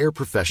helps you hire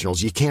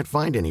professionals you can't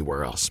find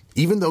anywhere else,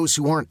 even those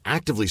who aren't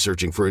actively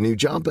searching for a new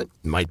job but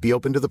might be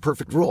open to the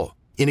perfect role.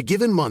 In a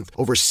given month,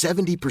 over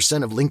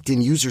 70% of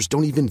LinkedIn users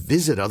don't even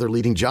visit other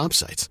leading job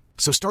sites.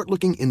 So start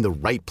looking in the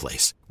right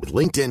place. With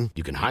LinkedIn,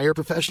 you can hire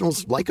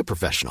professionals like a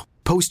professional.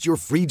 Post your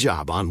free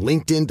job on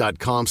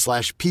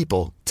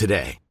linkedin.com/people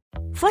today.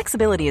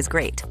 Flexibility is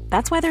great.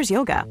 That's why there's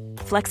yoga.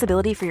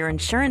 Flexibility for your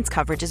insurance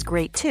coverage is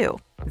great too.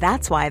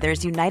 That's why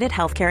there's United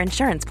Healthcare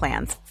Insurance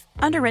Plans.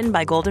 Underwritten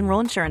by Golden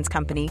Rule Insurance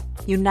Company,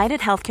 United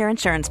Healthcare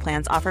Insurance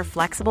Plans offer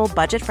flexible,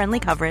 budget-friendly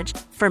coverage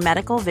for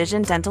medical,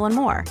 vision, dental, and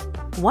more.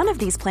 One of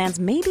these plans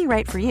may be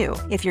right for you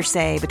if you're,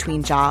 say,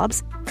 between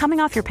jobs, coming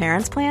off your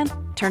parents' plan,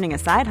 turning a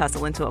side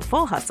hustle into a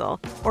full hustle,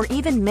 or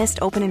even missed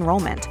open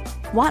enrollment.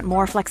 Want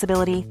more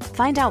flexibility?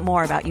 Find out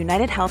more about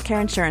United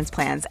Healthcare Insurance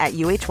Plans at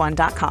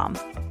UH1.com.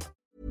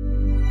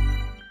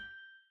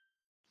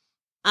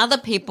 other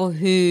people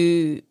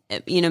who,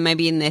 you know,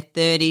 maybe in their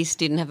 30s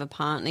didn't have a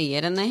partner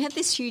yet, and they had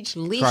this huge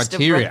list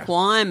Criteria. of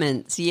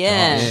requirements. Oh,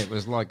 Yeah. yeah, it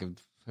was like a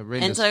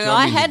horrendous And so job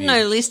I had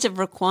interview. no list of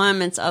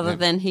requirements other Yep.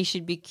 than he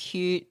should be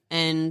cute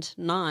and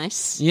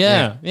nice.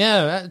 Yeah,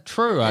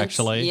 true,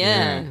 actually.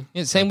 Yeah.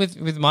 Yeah, same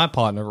with my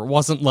partner. It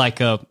wasn't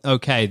like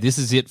okay, this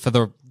is it for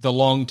the the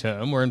long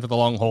term. We're in for the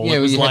long haul. Yeah, it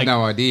was you like, had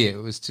no idea.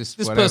 It was just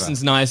this whatever.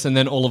 person's nice, and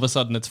then all of a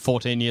sudden it's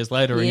 14 years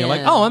later, and you're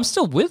like, Yeah. oh, I'm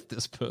still with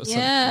this person.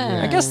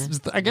 Yeah.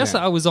 I guess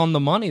I was on the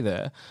money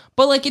there.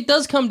 But like, it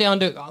does come down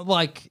to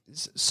like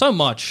so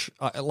much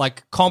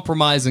like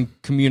compromise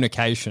and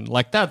communication.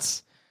 Like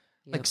that's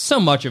like so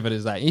much of it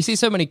is that. You see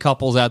so many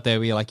couples out there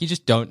where you're like, you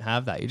just don't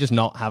have that. You're just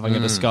not having a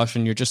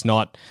discussion.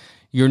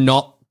 You're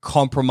not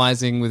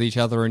compromising with each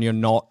other, and you're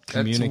not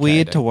communicating. It's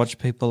weird to watch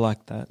people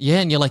like that. Yeah,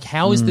 and you're like,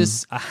 how is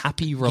this a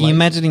happy relationship? You're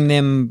imagining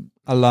them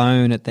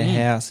alone at their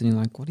house, and you're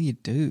like, what do you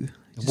do?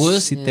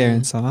 Just sit there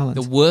in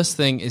silence. The worst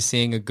thing is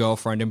seeing a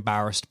girlfriend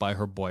embarrassed by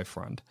her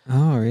boyfriend.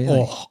 Oh,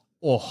 really?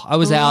 I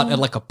was out at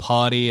like a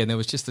party, and there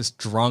was just this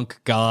drunk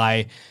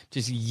guy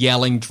just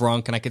yelling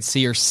drunk, and I could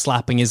see her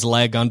slapping his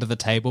leg under the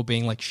table,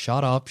 being like,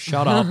 shut up,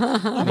 shut up.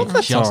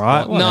 That's all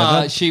right. No,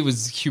 whatever. she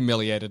was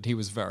humiliated. He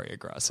was very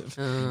aggressive.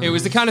 It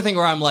was the kind of thing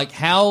where I'm like,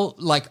 how,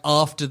 like,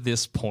 after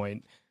this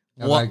point,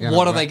 what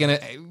are they going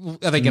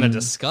to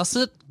discuss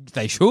it?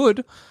 They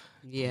should.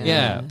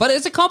 Yeah. But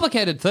it's a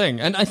complicated thing.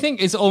 And I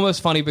think it's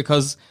almost funny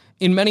because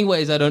in many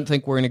ways, I don't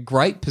think we're in a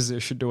great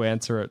position to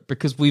answer it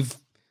because we've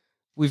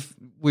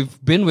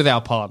been with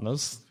our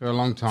partners for a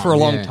long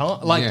time.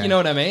 Like, you know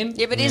what I mean?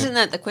 Yeah, but isn't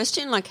that the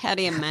question? Like, how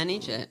do you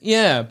manage it?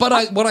 Yeah, but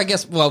I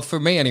guess, well, for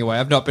me anyway,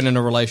 I've not been in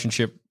a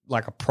relationship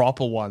like a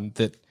proper one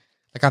that,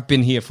 like, I've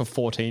been here for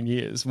 14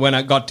 years. When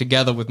I got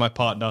together with my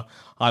partner,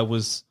 I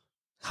was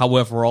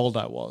however old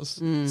I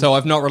was. So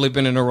I've not really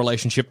been in a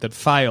relationship that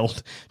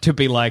failed to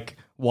be like,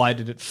 why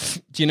did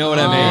it? Do you know what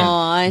I mean? Oh,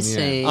 I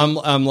see.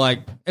 I'm like,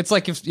 it's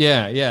like if,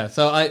 yeah.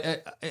 So I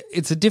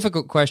it's a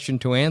difficult question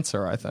to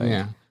answer, I think.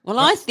 Yeah. Well,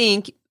 I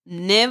think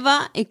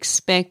never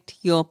expect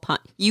your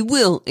partner. You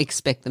will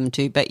expect them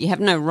to, but you have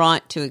no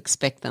right to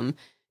expect them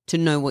to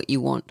know what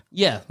you want.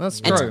 Yeah,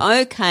 that's true. It's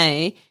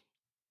okay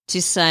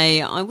to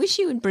say, I wish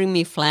you would bring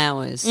me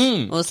flowers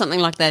or something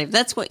like that. If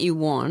that's what you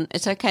want,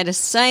 it's okay to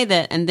say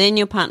that, and then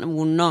your partner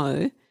will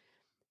know.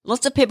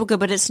 Lots of people go,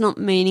 but it's not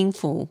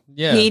meaningful.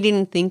 Yeah. He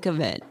didn't think of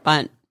it.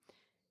 But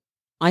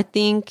I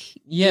think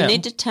Yeah. you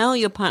need to tell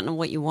your partner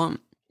what you want.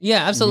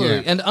 Yeah, absolutely.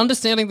 Yeah. And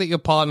understanding that your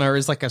partner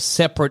is like a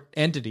separate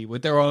entity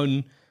with their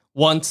own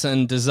wants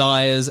and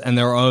desires and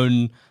their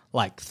own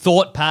like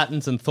thought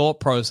patterns and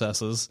thought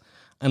processes.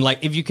 And like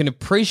if you can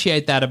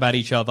appreciate that about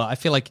each other, I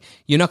feel like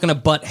you're not going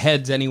to butt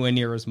heads anywhere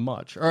near as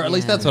much. Or at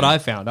least that's what I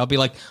found. I'll be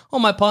like, oh,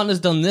 my partner's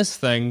done this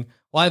thing.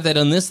 Why have they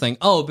done this thing?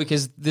 Oh,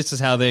 because this is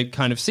how they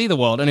kind of see the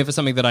world. And if it's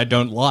something that I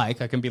don't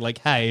like, I can be like,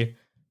 hey,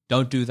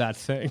 don't do that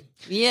thing.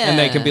 Yeah. And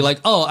they can be like,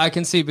 oh, I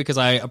can see because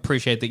I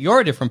appreciate that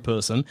you're a different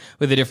person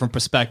with a different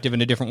perspective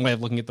and a different way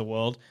of looking at the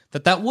world,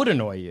 that would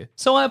annoy you.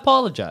 So I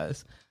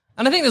apologize.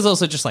 And I think there's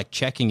also just like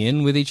checking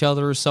in with each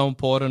other is so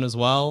important as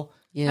well.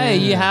 Yeah. Hey,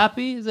 you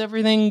happy? Is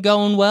everything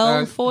going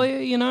well for you,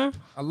 you know?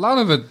 A lot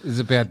of it is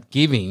about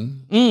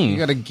giving. You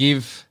got to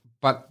give,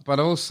 but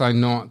also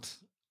not,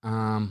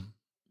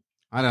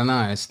 I don't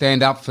know,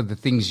 stand up for the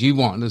things you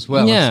want as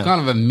well. Yeah. It's kind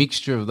of a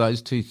mixture of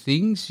those two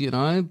things, you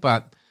know,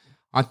 but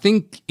I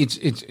think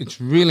it's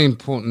really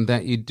important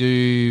that you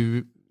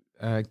do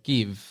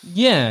give.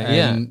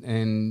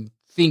 And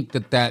think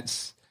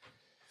that's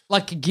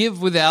like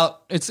give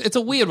without it's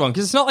a weird one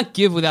because it's not like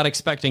give without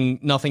expecting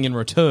nothing in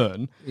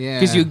return. Yeah.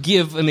 Because you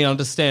give in the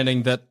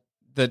understanding that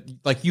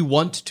like you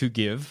want to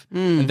give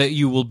and that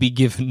you will be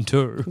given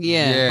to.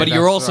 Yeah. But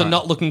you're that's also right.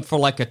 not looking for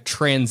like a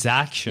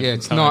transaction. Yeah,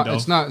 it's kind not of.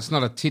 it's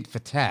not a tit for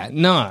tat.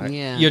 No.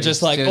 Yeah. You're just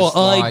It's like, just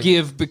I like-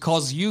 give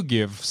because you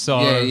give.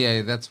 So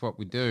Yeah, that's what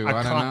we do.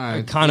 I don't know.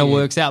 It kind of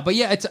works out. But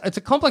yeah, it's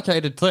a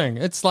complicated thing.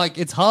 It's like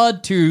it's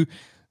hard to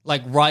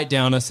like write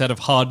down a set of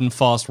hard and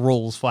fast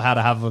rules for how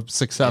to have a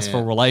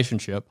successful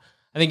relationship.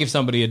 I think if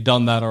somebody had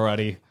done that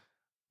already,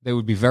 they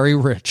would be very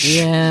rich.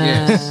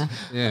 Yeah.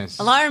 Yes.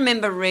 Well, I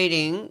remember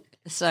reading,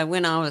 so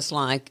when I was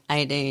like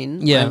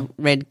 18, Yeah. I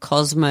read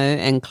Cosmo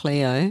and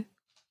Cleo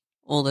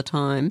all the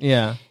time.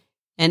 Yeah.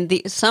 And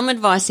some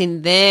advice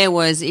in there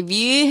was if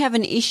you have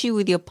an issue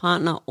with your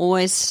partner,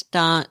 always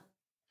start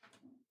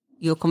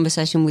your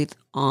conversation with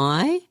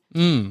I.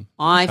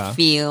 I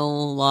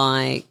feel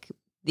like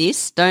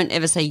this. Don't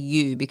ever say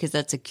you because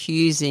that's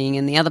accusing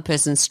and the other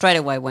person straight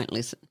away won't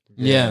listen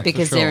Yeah.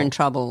 because for they're sure. in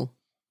trouble.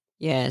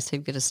 Yeah, so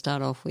you've got to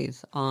start off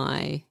with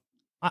I.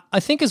 I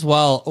think as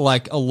well,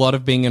 like a lot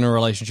of being in a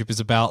relationship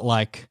is about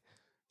like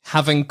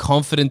having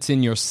confidence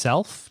in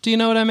yourself. Do you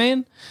know what I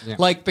mean? Yeah.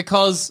 Like,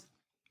 because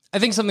I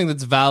think something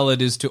that's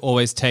valid is to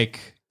always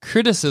take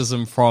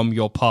criticism from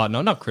your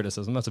partner. Not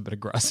criticism, that's a bit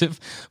aggressive.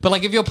 But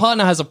like if your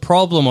partner has a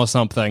problem or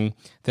something,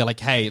 they're like,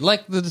 hey,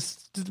 like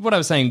what I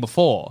was saying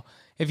before,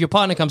 if your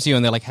partner comes to you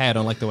and they're like, hey, I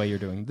don't like the way you're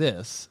doing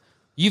this,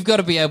 you've got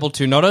to be able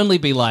to not only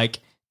be like,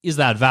 is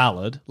that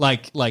valid?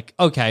 Like,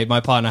 okay,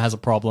 my partner has a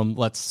problem,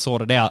 let's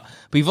sort it out.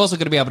 But you've also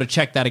got to be able to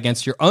check that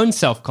against your own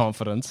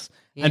self-confidence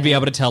and be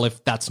able to tell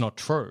if that's not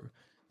true.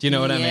 Do you know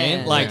what I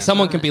mean? Like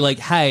someone can be like,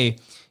 hey,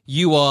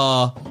 you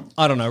are,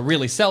 I don't know,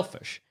 really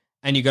selfish.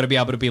 And you got to be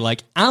able to be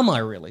like, am I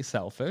really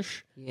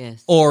selfish?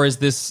 Yes. Or is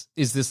this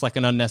like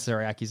an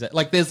unnecessary accusation?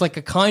 Like there's like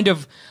a kind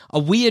of a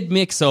weird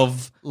mix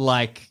of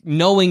like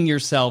knowing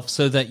yourself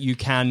so that you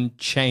can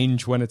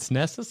change when it's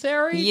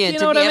necessary. Yeah, Do you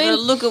to know what be I mean? able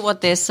to look at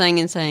what they're saying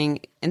and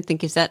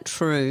think, is that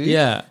true?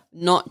 Yeah.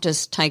 Not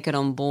just take it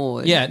on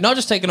board. Yeah, not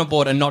just take it on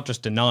board and not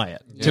just deny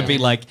it. To be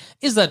like,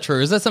 is that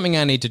true? Is that something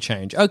I need to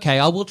change? Okay,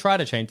 I will try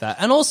to change that.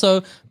 And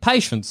also,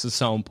 patience is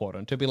so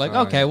important to be like,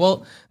 okay,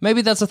 well,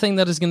 maybe that's a thing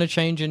that is going to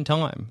change in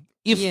time.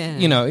 If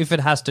if it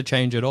has to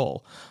change at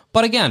all.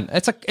 But again,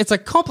 it's a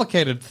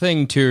complicated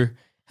thing to.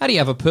 How do you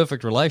have a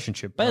perfect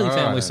relationship? Bailey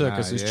Family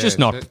Circus is just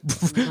not.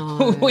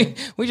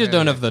 we just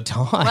don't have the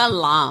time. Well,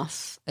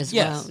 laugh as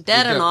well.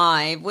 Dad and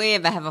I, if we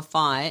ever have a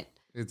fight,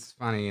 it's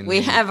funny.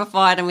 We have a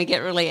fight and we get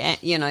really,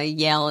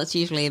 yell. It's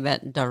usually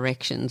about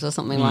directions or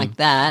something like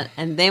that,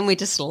 and then we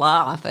just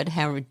laugh at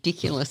how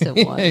ridiculous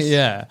it was.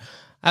 Yeah,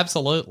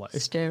 absolutely.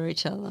 Stare at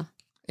each other.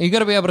 You got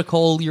to be able to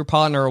call your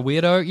partner a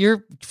weirdo.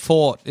 Your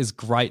fort is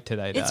great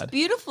today, Dad. It's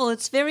beautiful.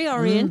 It's very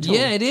oriental.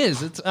 Yeah, it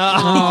is. It's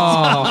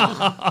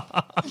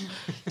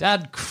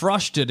Dad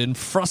crushed it in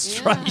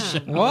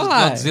frustration. Yeah.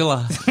 Why?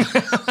 Godzilla.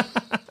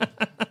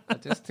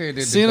 Just turned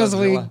into as soon as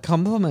we Godzilla.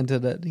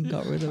 complimented it, he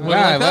got rid of it.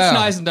 That's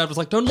nice, and Dad was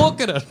like, "Don't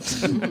look at it."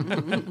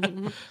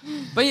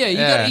 But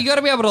yeah, you got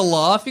to be able to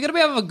laugh. You got to be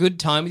able to have a good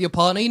time with your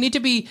partner. You need to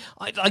be.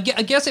 I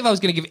guess if I was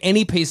going to give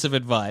any piece of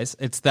advice,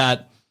 it's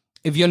that.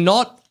 If you're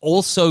not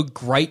also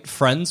great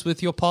friends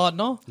with your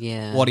partner,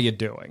 what are you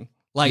doing?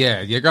 Like,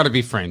 you got to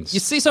be friends. You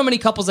see so many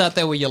couples out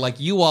there where you're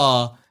like, you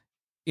are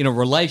in a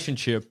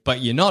relationship, but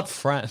you're not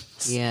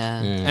friends.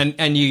 Yeah.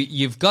 And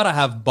you've got to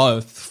have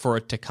both for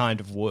it to kind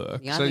of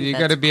work. Yeah, so you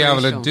got to be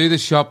able to do the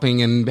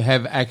shopping and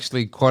have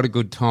actually quite a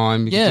good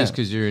time just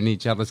because you're in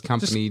each other's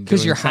company.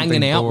 Because you're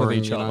hanging out boring,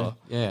 with each other.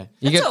 Yeah.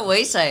 That's what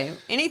we say.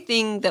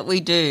 Anything that we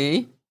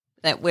do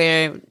that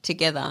we're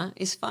together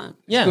is fun.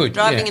 Yeah. Good,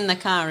 Driving in the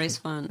car is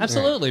fun.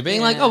 Absolutely. Being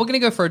like, oh, we're going to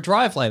go for a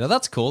drive later.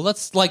 That's cool.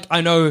 That's like,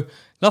 I know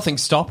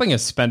nothing's stopping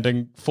us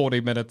spending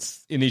 40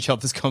 minutes in each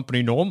other's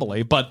company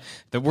normally, but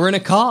that we're in a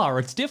car,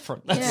 it's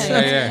different.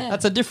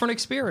 That's a different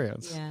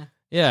experience. Yeah.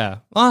 Yeah.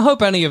 Well, I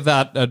hope any of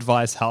that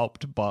advice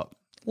helped, but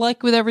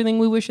like with everything,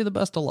 we wish you the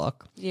best of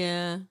luck.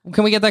 Yeah.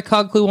 Can we get that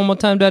card clue one more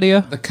time, Daddy?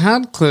 The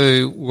card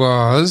clue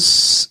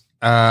was,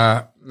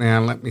 now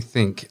let me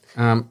think.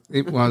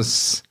 It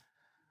was...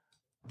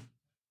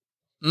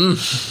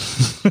 Let's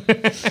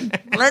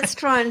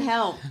try and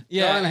help.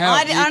 Yeah.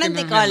 I don't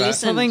think I listened.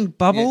 Something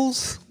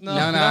bubbles? No.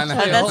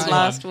 That's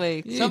last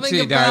week.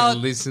 Something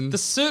about the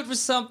suit was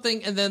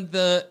something, and then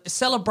the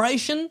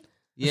celebration.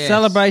 Yes.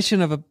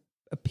 Celebration of a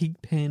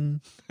pig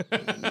pen.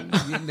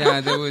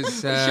 No, there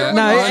was...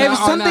 it was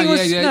something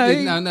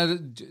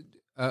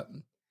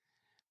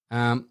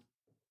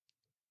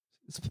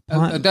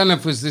I don't know if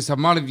it was this. I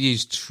might have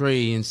used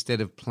tree instead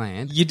of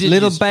plant. You did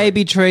little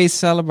baby tree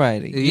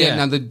celebrating.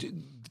 Yeah. No,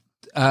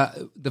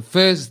 the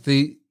first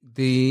the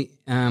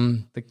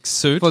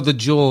suit for the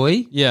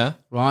joy. Yeah.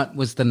 Right,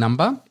 was the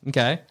number.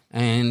 Okay.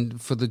 And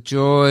for the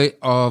joy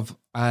of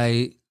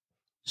a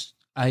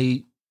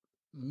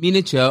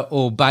miniature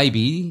or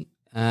baby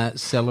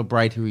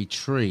celebratory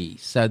tree.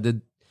 So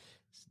the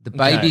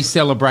baby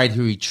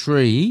celebratory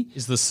tree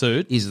is the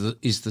suit.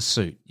 Is the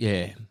suit?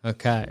 Yeah.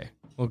 Okay.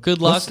 Well,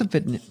 good luck. What's the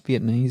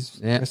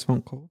Vietnamese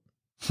restaurant called?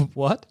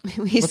 What?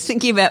 We're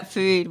thinking about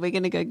food. We're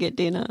going to go get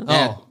dinner.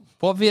 Oh,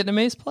 what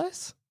Vietnamamese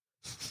place?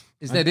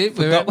 Is that it?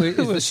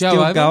 Is the show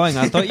still over? going.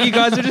 I thought you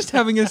guys were just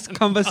having a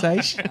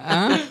conversation.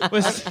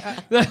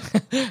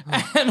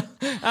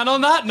 And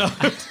on that note,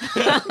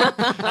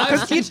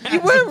 because you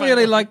weren't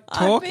really like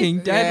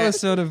talking. Dad was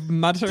sort of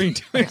muttering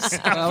to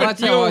himself.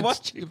 That's how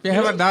if you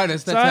haven't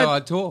noticed, that's how I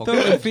talk.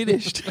 Thought we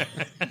finished.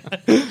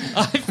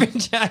 I've been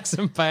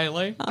Jackson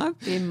Bailey. I've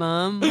been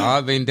Mum.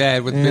 I've been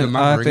Dad with a bit of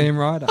I've muttering. been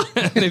Ryder.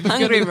 And if you've got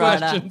Hungry any Rider.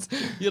 questions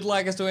you'd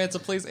like us to answer,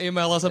 please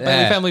email us at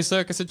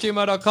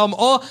baileyfamilycircus@gmail.com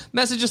or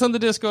message us on the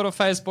Discord or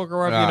Facebook or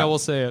wherever you know we'll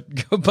see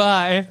it.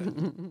 Goodbye.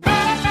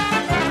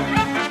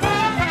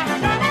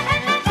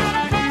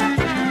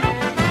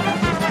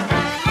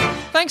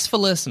 Thanks for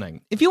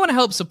listening. If you want to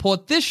help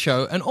support this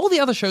show and all the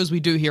other shows we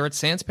do here at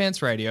Sans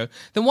Pants Radio,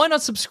 then why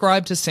not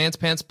subscribe to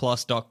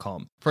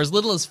SansPantsPlus.com? For as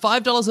little as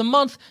 $5 a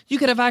month, you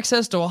could have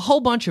access to a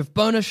whole bunch of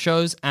bonus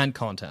shows and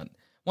content.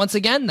 Once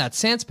again,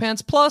 that's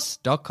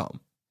SansPantsPlus.com.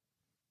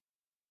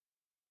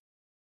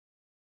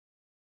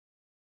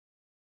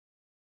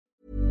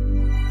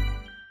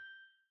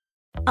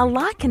 A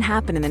lot can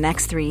happen in the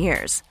next 3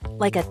 years.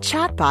 Like a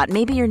chatbot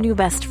may be your new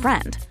best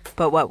friend.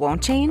 But what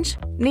won't change?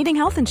 Needing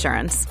health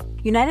insurance.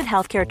 United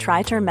Healthcare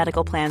Tri-Term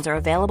Medical Plans are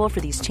available for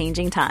these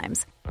changing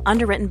times.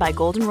 Underwritten by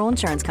Golden Rule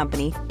Insurance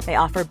Company, they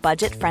offer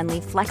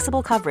budget-friendly,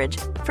 flexible coverage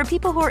for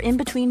people who are in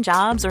between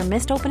jobs or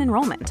missed open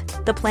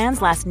enrollment. The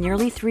plans last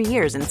nearly 3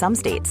 years in some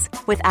states,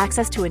 with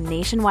access to a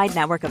nationwide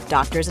network of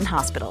doctors and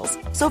hospitals.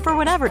 So for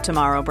whatever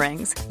tomorrow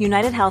brings,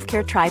 United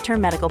Healthcare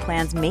Tri-Term Medical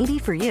Plans may be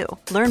for you.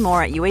 Learn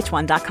more at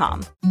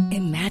uh1.com.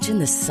 Imagine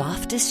the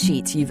softest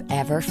sheets you've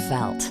ever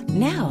felt.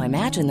 Now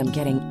imagine them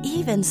getting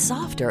even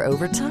softer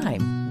over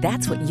time.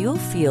 That's what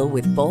you'll feel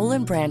with Boll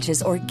 &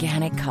 Branch's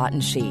organic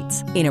cotton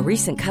sheets. In a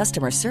recent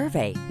customer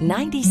survey,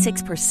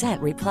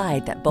 96%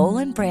 replied that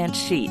Boll & Branch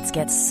sheets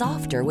get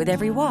softer with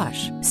every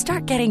wash.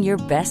 Start getting your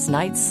best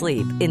night's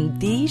sleep in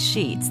these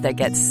sheets that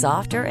get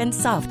softer and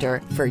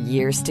softer for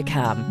years to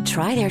come.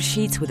 Try their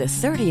sheets with a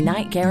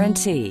 30-night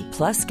guarantee.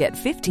 Plus, get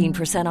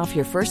 15% off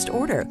your first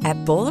order at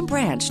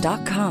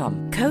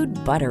bollandbranch.com. Code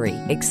BUTTERY.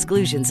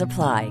 Exclusions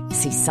apply.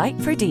 See site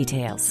for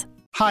details.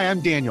 Hi,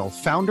 I'm Daniel,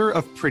 founder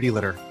of Pretty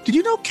Litter. Did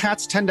you know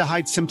cats tend to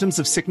hide symptoms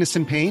of sickness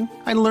and pain?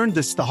 I learned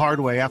this the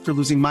hard way after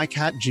losing my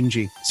cat,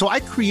 Gingy. So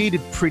I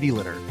created Pretty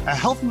Litter, a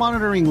health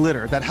monitoring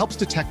litter that helps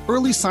detect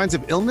early signs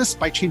of illness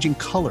by changing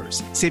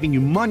colors, saving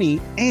you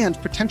money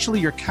and potentially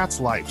your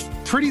cat's life.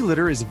 Pretty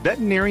Litter is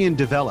veterinarian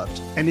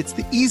developed, and it's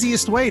the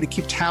easiest way to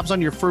keep tabs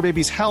on your fur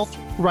baby's health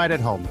right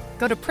at home.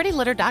 Go to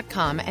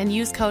prettylitter.com and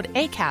use code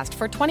ACAST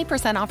for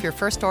 20% off your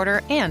first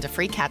order and a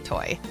free cat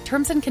toy.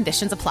 Terms and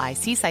conditions apply.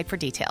 See site for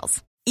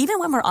details. Even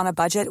when we're on a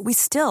budget, we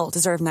still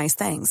deserve nice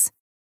things.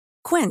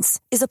 Quince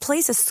is a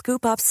place to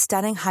scoop up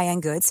stunning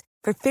high-end goods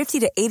for 50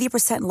 to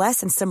 80%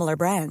 less than similar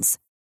brands.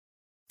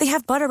 They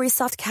have buttery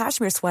soft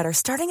cashmere sweaters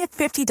starting at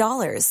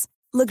 $50,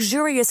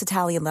 luxurious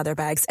Italian leather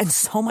bags, and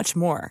so much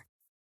more.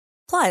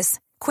 Plus,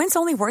 Quince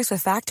only works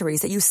with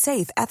factories that use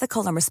safe,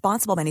 ethical, and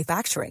responsible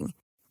manufacturing.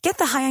 Get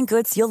the high-end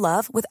goods you'll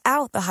love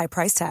without the high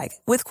price tag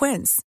with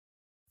Quince.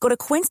 Go to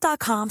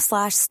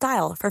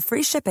quince.com/style for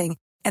free shipping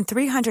and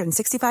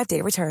 365-day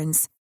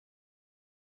returns.